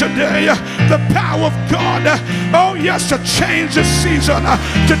on you today the power of God, oh yes, to change the season, and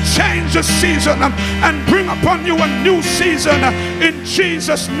bring upon you a new season. In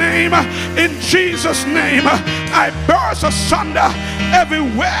Jesus' name, in Jesus' name, I burst asunder every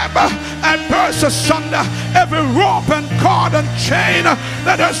web, I burst asunder every rope and cord and chain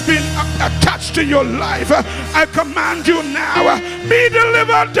that has been attached to your life. I command you now, be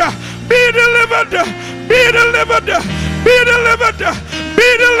delivered, be delivered, be delivered, be delivered,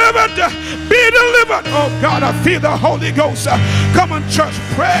 be delivered, be delivered. Oh God, I feel the Holy Ghost. Come on, church,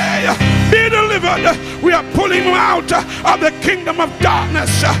 pray. Be delivered. We are pulling you out of the kingdom of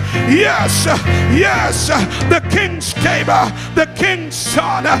darkness. Yes, yes, the king's table, the king's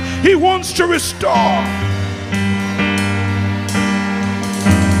son, he wants to restore.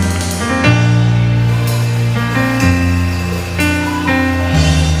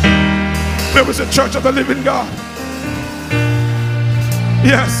 There was a church of the living God.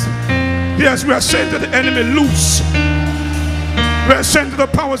 Yes, yes, we are saying to the enemy, loose. We are saying to the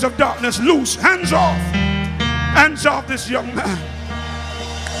powers of darkness, loose. Hands off this young man.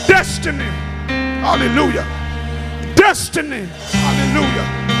 Destiny, hallelujah. Destiny, hallelujah.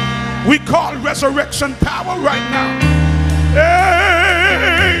 We call resurrection power right now.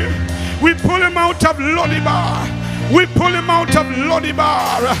 Hey, we pull him out of Lodibar. We pull him out of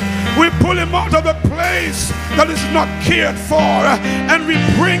Lodibar. We pull him out of the place that is not cared for, and we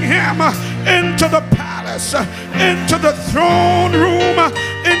bring him into the palace, into the throne room,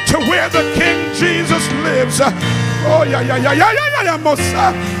 into where the King Jesus lives. Oh yeah,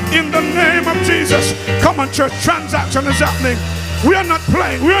 in the name of Jesus. Come on, church, transaction is happening. We are not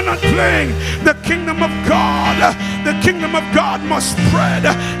playing. We are not playing. The kingdom of God, the kingdom of God must spread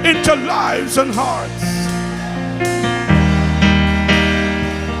into lives and hearts.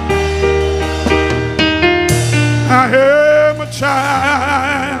 I am a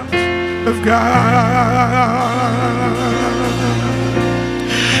child of God.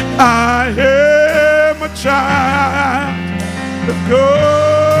 I am a child of God.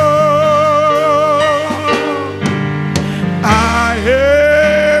 I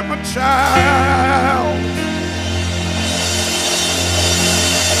am a child.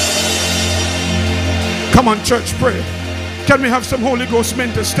 Come on, church, pray. Can we have some Holy Ghost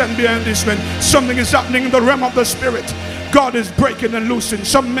men to stand behind this man? Something is happening in the realm of the Spirit. God is breaking and loosing.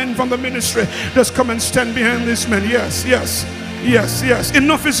 Some men from the ministry just come and stand behind this man. Yes, yes, yes, yes.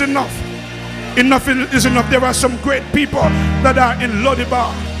 Enough is enough. Enough is enough. There are some great people that are in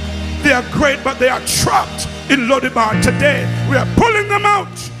Lodibar. They are great, but they are trapped in Lodibar. Today, we are pulling them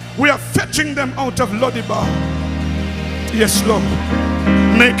out. We are fetching them out of Lodibar. Yes, Lord.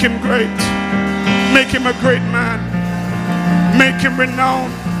 Make him great. Make him a great man. Make him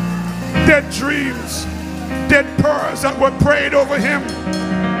renowned. Dead dreams, dead prayers that were prayed over him,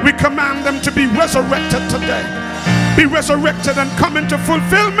 we command them to be resurrected today. Be resurrected and come into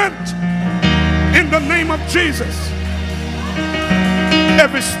fulfillment in the name of Jesus.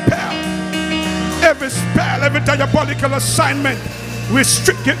 Every spell, every diabolical assignment, we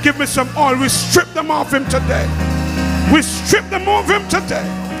strip. Give me some oil. We strip them off him today. We strip them off him today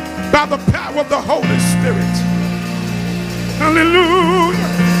by the power of the Holy Spirit. Hallelujah.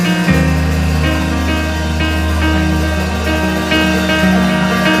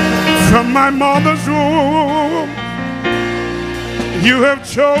 From my mother's womb, you have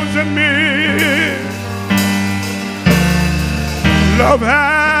chosen me. Love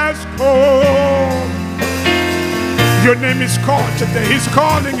has called. Your name is called today. He's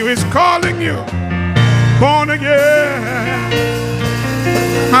calling you. He's calling you. Born again.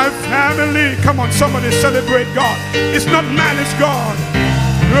 My family, come on, somebody celebrate God. It's not man, it's God.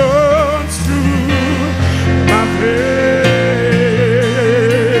 Runs through my veins.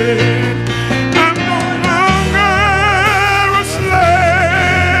 I'm no longer a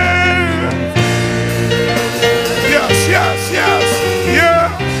slave. Yes, yes, yes, yeah.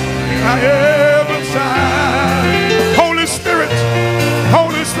 I am a child. Holy Spirit,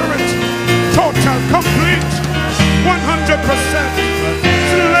 total, complete, 100%.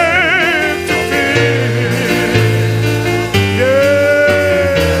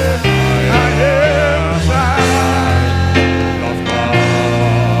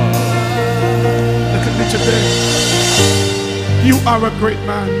 You are a great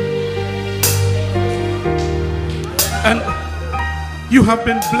man, and you have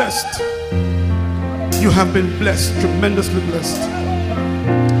been blessed. You have been blessed, tremendously blessed.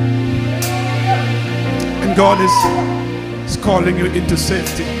 And God is calling you into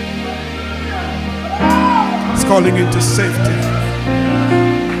safety. He's calling you into safety.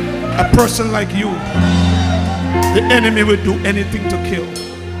 A person like you, the enemy will do anything to kill.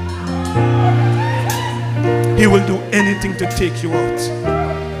 He will do anything to take you out.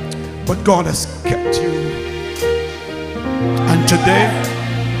 But God has kept you. And today,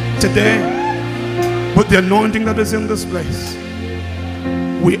 with the anointing that is in this place,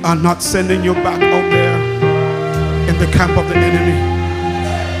 we are not sending you back out there in the camp of the enemy.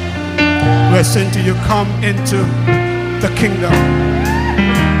 We're saying to you, come into the kingdom.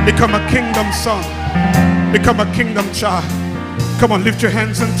 Become a kingdom son. Become a kingdom child. Come on, lift your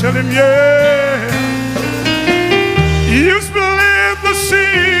hands and tell him, yeah. You split the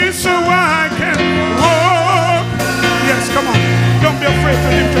sea so I can walk. Yes, come on. Don't be afraid to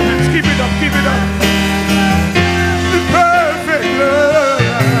lift your hands. Keep it up, keep it up. The perfect love.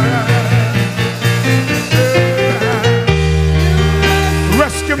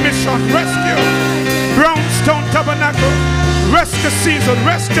 Rescue mission, rescue. Brownstone Tabernacle. Rescue season,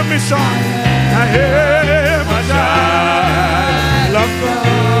 rescue mission. I am a child of God.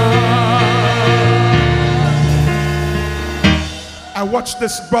 I watched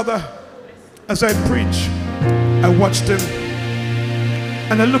this brother as I preach. I watched him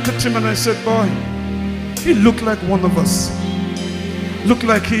and I looked at him and I said, boy, he looked like one of us. Looked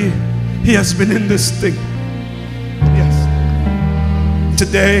like he has been in this thing. Yes.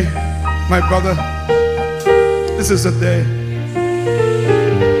 Today, my brother, this is a day.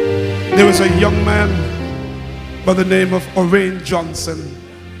 There was a young man by the name of Orain Johnson.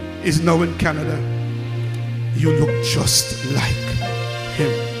 He's now in Canada. You look just like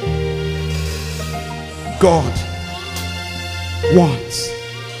him. God wants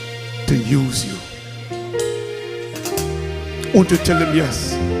to use you. Won't you tell him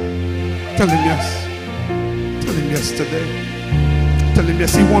yes? Tell him yes. Tell him yes today. Tell him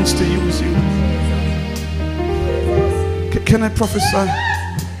yes, he wants to use you. Can I prophesy?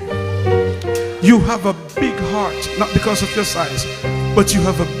 You have a big heart, not because of your size, but you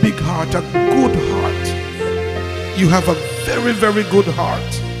have a big heart, a good heart. You have a very, very good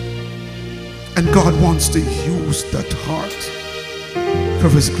heart. And God wants to use that heart for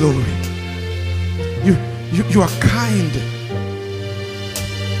his glory. You are kind.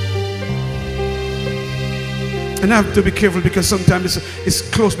 And I have to be careful because sometimes it's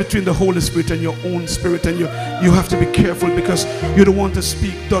close between the Holy Spirit and your own spirit, and you have to be careful because you don't want to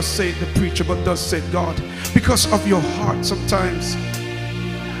speak, thus say the preacher, but thus say God. Because of your heart, sometimes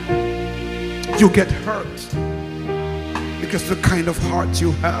you get hurt because of the kind of heart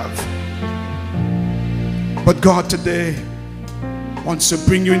you have. But God today wants to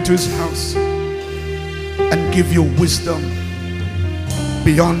bring you into his house and give you wisdom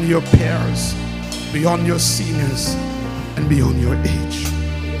beyond your peers, beyond your seniors, and beyond your age.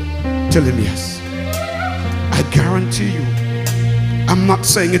 Tell him yes. I guarantee you, I'm not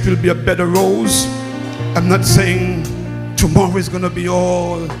saying it will be a bed of rose. I'm not saying tomorrow is going to be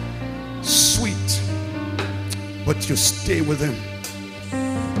all sweet. But you stay with him.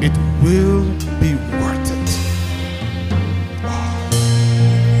 It will be worth it. Oh.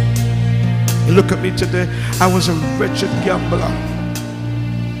 Look at me today. I was a wretched gambler.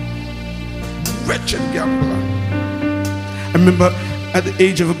 Wretched gambler. I remember at the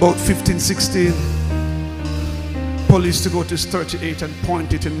age of about 15, 16, police to go to 38 and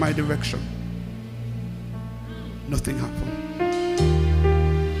point it in my direction. Nothing happened.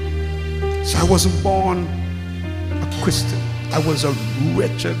 So I wasn't born a Christian. I was a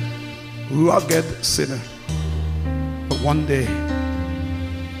wretched, rugged sinner. But one day,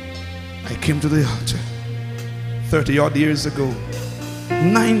 I came to the altar 30 odd years ago.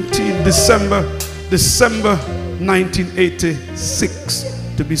 December 1986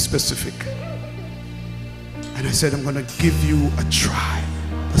 to be specific. And I said, I'm going to give you a try.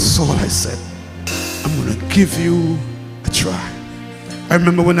 That's all I said. I'm going to give you a try. I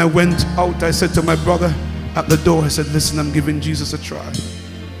remember when I went out, I said to my brother at the door, I said, listen, I'm giving Jesus a try.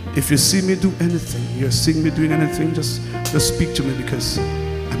 If you see me do anything, you're seeing me doing anything, just speak to me because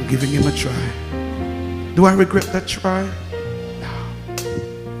I'm giving him a try. Do I regret that try?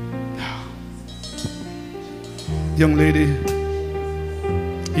 Young lady,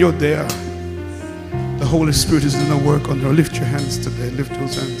 you're there. The Holy Spirit is going to work on her. Lift your hands today. Lift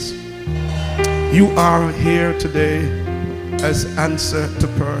those hands. You are here today as answer to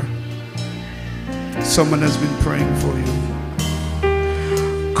prayer. Someone has been praying for you.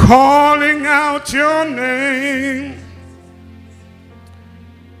 Calling out your name.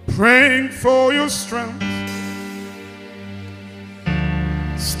 Praying for your strength.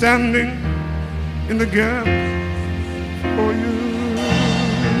 Standing in the gap for you.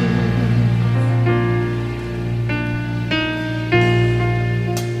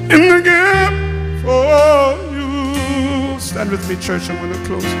 In the gap for you. Stand with me, church. I'm going to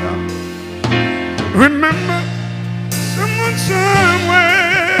close now. Remember, someone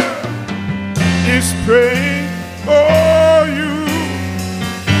somewhere is praying for you.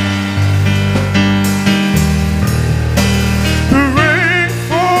 Praying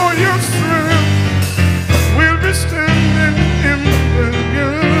for your strength. We'll be standing in the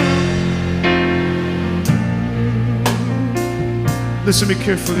gap. Listen to me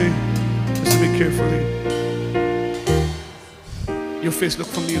carefully. Listen to me carefully. Your face look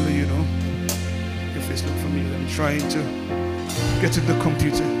familiar, you know. Your face look familiar. I'm trying to get to the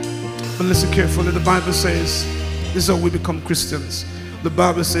computer. But listen carefully. The Bible says, this is how we become Christians. The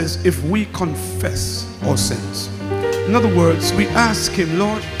Bible says, if we confess our sins. In other words, we ask Him,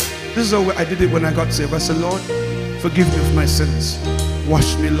 Lord, this is how I did it when I got saved. I said, Lord, forgive me of my sins.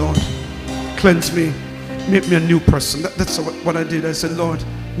 Wash me, Lord. Cleanse me. Make me a new person. That's what I did. I said, Lord,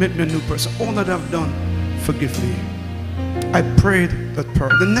 make me a new person. All that I've done, forgive me. I prayed that prayer.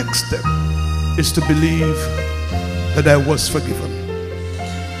 The next step is to believe that I was forgiven.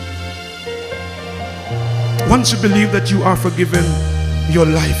 Once you believe that you are forgiven, your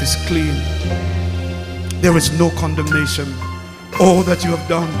life is clean. There is no condemnation. All that you have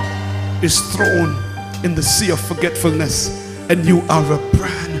done is thrown in the sea of forgetfulness, and you are a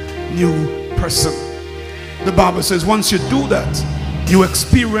brand new person. The Bible says once you do that, you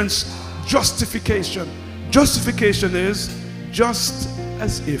experience justification. Justification is just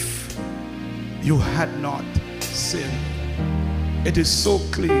as if you had not sinned. It is so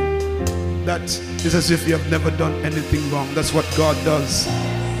clean that it's as if you have never done anything wrong. That's what God does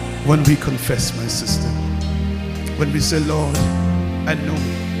when we confess, my sister. When we say, Lord, I know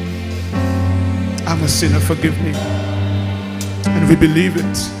I'm a sinner, forgive me. And we believe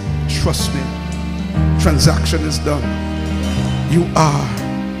it. Trust me. Transaction is done. You are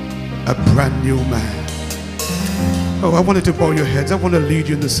a brand new man. Oh, I wanted to bow your heads. I want to lead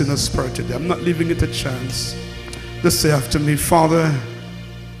you in the sinner's prayer today. I'm not leaving it a chance. Just say after me, Father,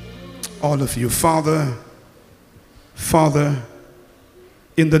 all of you, Father, Father,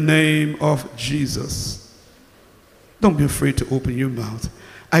 in the name of Jesus. Don't be afraid to open your mouth.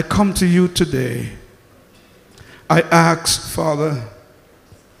 I come to you today. I ask, Father,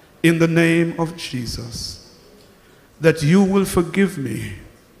 in the name of Jesus, that you will forgive me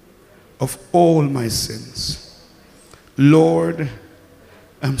of all my sins. Lord,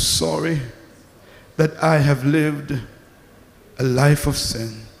 I'm sorry that I have lived a life of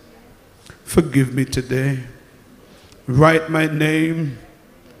sin. Forgive me today. Write my name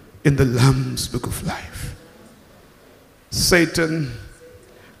in the Lamb's Book of Life. Satan,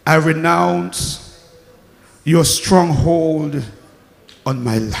 I renounce your stronghold on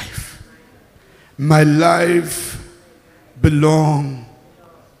my life. My life belongs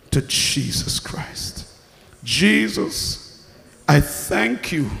to Jesus Christ. Jesus, I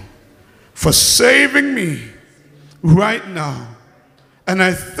thank you for saving me right now. And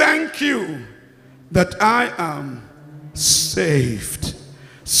I thank you that I am saved.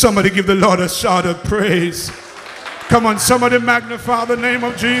 Somebody give the Lord a shout of praise. Come on, somebody magnify the name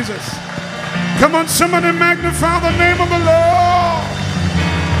of Jesus. Come on, somebody magnify the name of the Lord.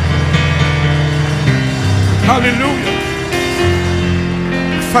 Hallelujah.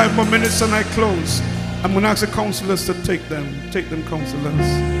 5 more minutes and I close. I'm going to ask the counselors to take them. Take them,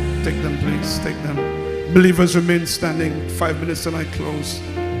 counselors. Take them, please. Take them. Believers remain standing. 5 minutes and I close.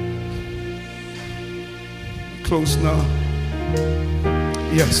 Close now.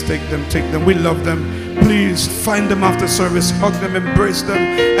 Yes, take them, take them. We love them. Please find them after service. Hug them, embrace them,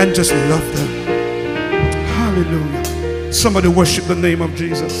 and just love them. Hallelujah. Somebody worship the name of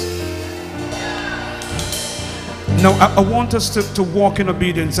Jesus. Now, I want us to walk in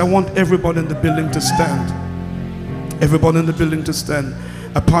obedience. I want everybody in the building to stand. Everybody in the building to stand.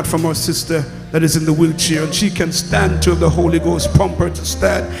 Apart from our sister that is in the wheelchair, and she can stand till the Holy Ghost pump her to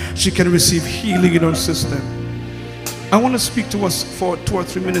stand. She can receive healing in her system. I want to speak to us for 2 or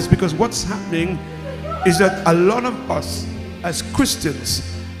 3 minutes, because what's happening is that a lot of us as Christians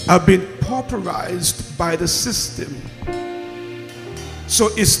have been pauperized by the system. So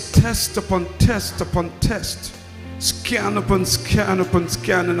it's test upon test upon test. Scan upon scan upon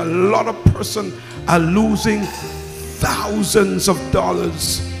scan, and a lot of persons are losing thousands of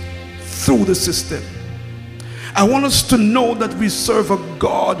dollars through the system. I want us to know that we serve a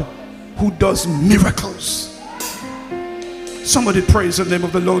God who does miracles. Somebody praise the name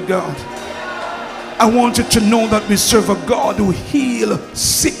of the Lord God. I want you to know that we serve a God who heals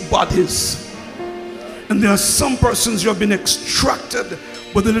sick bodies. And there are some persons you have been extracted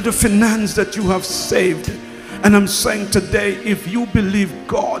with the little finance that you have saved. And I'm saying today, if you believe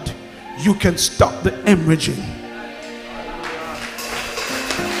God, you can stop the hemorrhaging.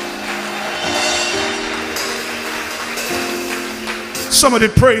 somebody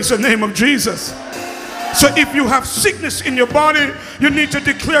praise the name of Jesus. So if you have sickness in your body, you need to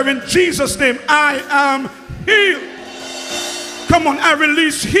declare in Jesus' name, I am healed. Come on, I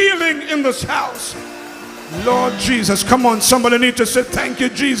release healing in this house. Lord Jesus, come on, somebody need to say thank you,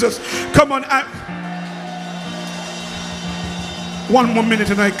 Jesus. Come on, one more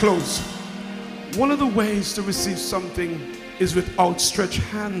minute and I close. One of the ways to receive something is with outstretched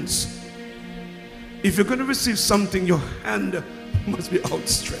hands. If you're going to receive something, your hand must be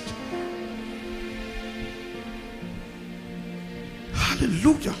outstretched.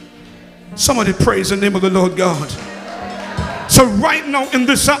 Hallelujah. Somebody praise the name of the Lord God. So right now in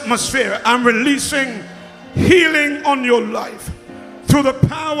this atmosphere, I'm releasing healing on your life through the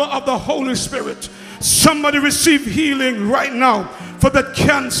power of the Holy Spirit. Somebody receive healing right now for that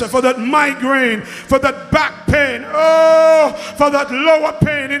cancer, for that migraine, for that back pain, oh, for that lower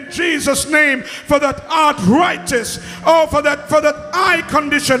pain in Jesus' name, for that arthritis, oh, for that eye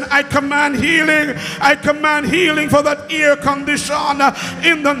condition. I command healing. I command healing for that ear condition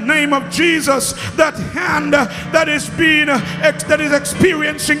in the name of Jesus. That hand that is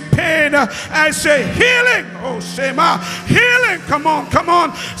experiencing pain, I say healing. Oh, Shema, healing. Come on, come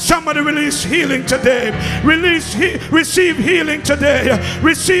on. Somebody release healing today. Receive healing today.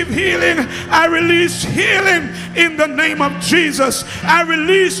 Receive healing. I release healing in the name of Jesus. I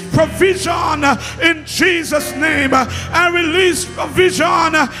release provision in Jesus' name. I release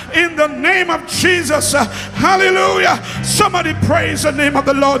provision in the name of Jesus. Hallelujah. Somebody praise the name of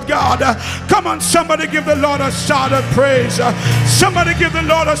the Lord God. Come on, somebody give the Lord a shout of praise. Somebody give the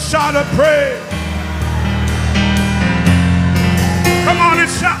Lord a shout of praise. Come on,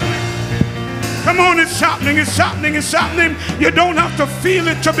 it's happening. Come on, it's happening, it's happening, it's happening. You don't have to feel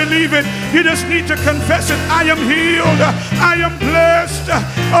it to believe it. You just need to confess it. I am healed. I am blessed.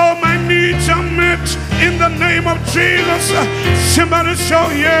 All my needs are met in the name of Jesus. Somebody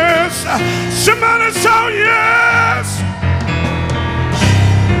shout yes. Somebody shout yes.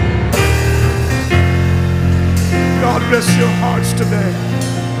 God bless your hearts today.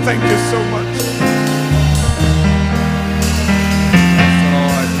 Thank you so much.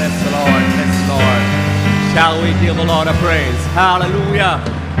 Bless the Lord, bless the Lord. Shall we give the Lord a praise? Hallelujah.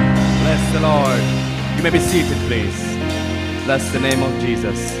 Bless the Lord. You may be seated, please. Bless the name of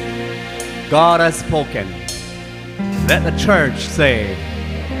Jesus. God has spoken. Let the church say,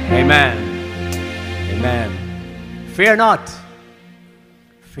 amen. Amen. Fear not.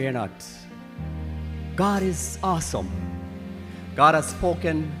 Fear not. God is awesome. God has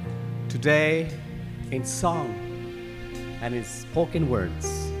spoken today in song and in spoken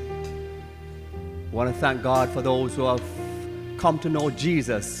words. I want to thank God for those who have come to know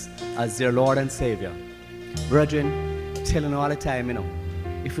Jesus as their Lord and Savior. Brethren, telling all the time,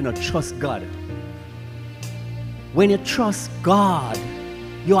 if you don't trust God, when you trust God,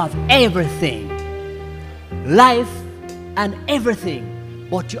 you have everything, life and everything,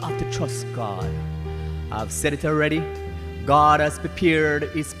 but you have to trust God. I've said it already. God has prepared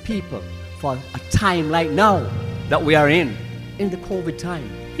His people for a time like now that we are in the COVID time.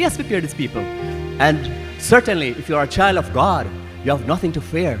 He has prepared His people. And certainly, if you are a child of God, you have nothing to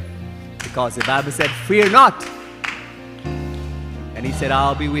fear, because the Bible said, fear not. And He said,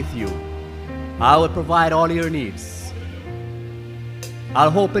 I'll be with you. I will provide all your needs.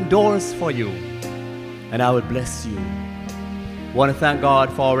 I'll open doors for you, and I will bless you. I want to thank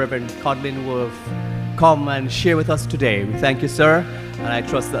God for Rev. Codling, who have come and share with us today. We thank you, sir, and I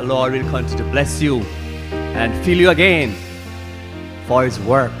trust that the Lord will continue to bless you and fill you again for His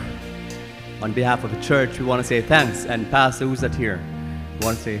work. On behalf of the church, we want to say thanks. And Pastor, who's that here? We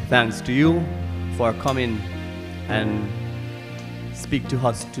want to say thanks to you for coming and speak to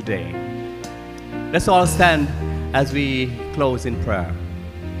us today. Let's all stand as we close in prayer.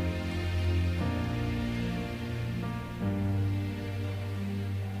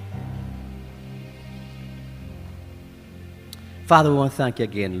 Father, we want to thank you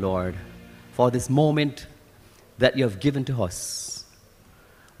again, Lord, for this moment that you have given to us.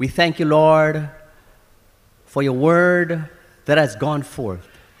 We thank you, Lord, for your word that has gone forth.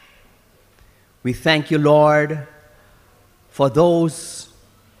 We thank you, Lord, for those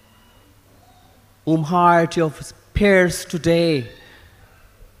whom heart you have pierced today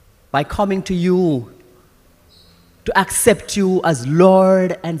by coming to you to accept you as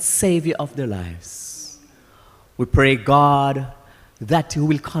Lord and Savior of their lives. We pray, God, that you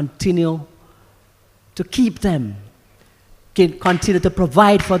will continue to keep them, continue to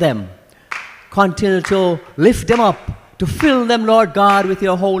provide for them, continue to lift them up, to fill them, Lord God, with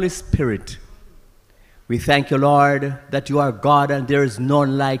your Holy Spirit. We thank you, Lord, that you are God and there is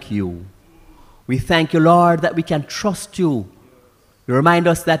none like you. We thank you, Lord, that we can trust you You remind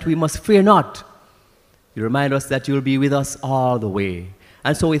us that we must fear not. You remind us that you'll be with us all the way.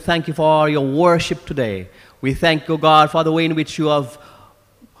 And so we thank you for your worship today. We thank you, God, for the way in which you have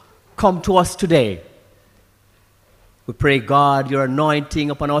come to us today. We pray, God, your anointing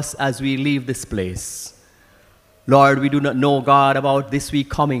upon us as we leave this place. Lord, we do not know, God, about this week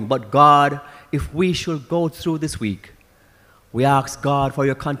coming, but God, if we should go through this week, we ask, God, for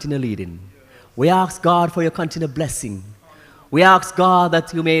your continual leading. We ask, God, for your continual blessing. We ask, God,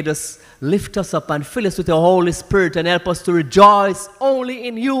 that you may just lift us up and fill us with your Holy Spirit and help us to rejoice only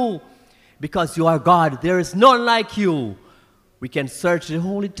in you, because you are God. There is none like you. We can search the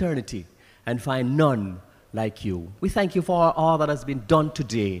whole eternity and find none like you. We thank you for all that has been done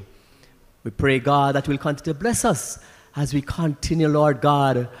today. We pray, God, that you will continue to bless us as we continue, Lord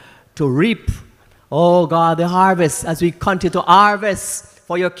God, to reap, oh God, the harvest, as we continue to harvest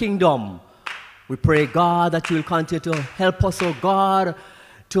for your kingdom. We pray, God, that you will continue to help us, oh God,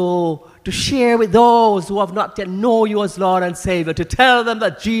 to share with those who have not yet known you as Lord and Savior, to tell them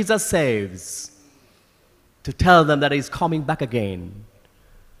that Jesus saves, to tell them that he's coming back again.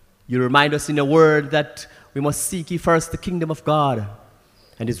 You remind us in your word that we must seek ye first the kingdom of God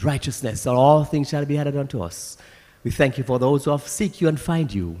and his righteousness, and all things shall be added unto us. We thank you for those who have seek you and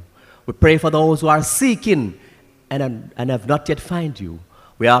find you. We pray for those who are seeking and have not yet found you.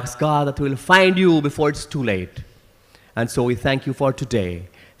 We ask, God, that we will find you before it's too late. And so we thank you for today.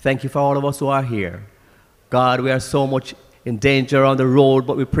 Thank you for all of us who are here. God, we are so much in danger on the road,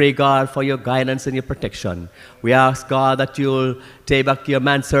 but we pray, God, for your guidance and your protection. We ask, God, that you'll take back your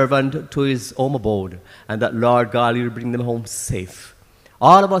manservant to his home abode, and that, Lord God, you'll bring them home safe.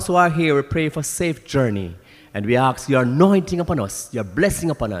 All of us who are here, we pray for safe journey, and we ask your anointing upon us, your blessing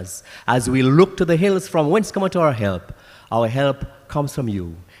upon us, as we look to the hills from whence cometh our help. Our help comes from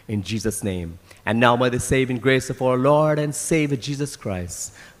you, in Jesus' name. And now by the saving grace of our Lord and Savior Jesus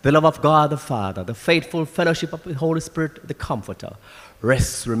Christ, the love of God the Father, the faithful fellowship of the Holy Spirit, the Comforter,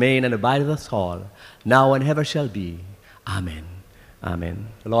 rests, remain, and abide with us all, now and ever shall be. Amen. Amen.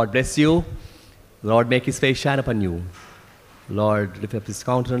 The Lord bless you. The Lord make his face shine upon you. The Lord lift up his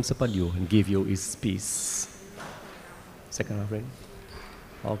countenance upon you and give you his peace. Second offering.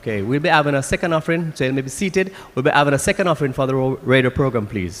 Okay, we'll be having a second offering, so you may be seated. We'll be having a second offering for the radio program,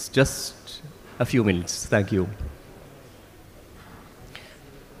 please. Just a few minutes. Thank you.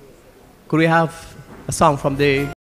 Could we have a song from the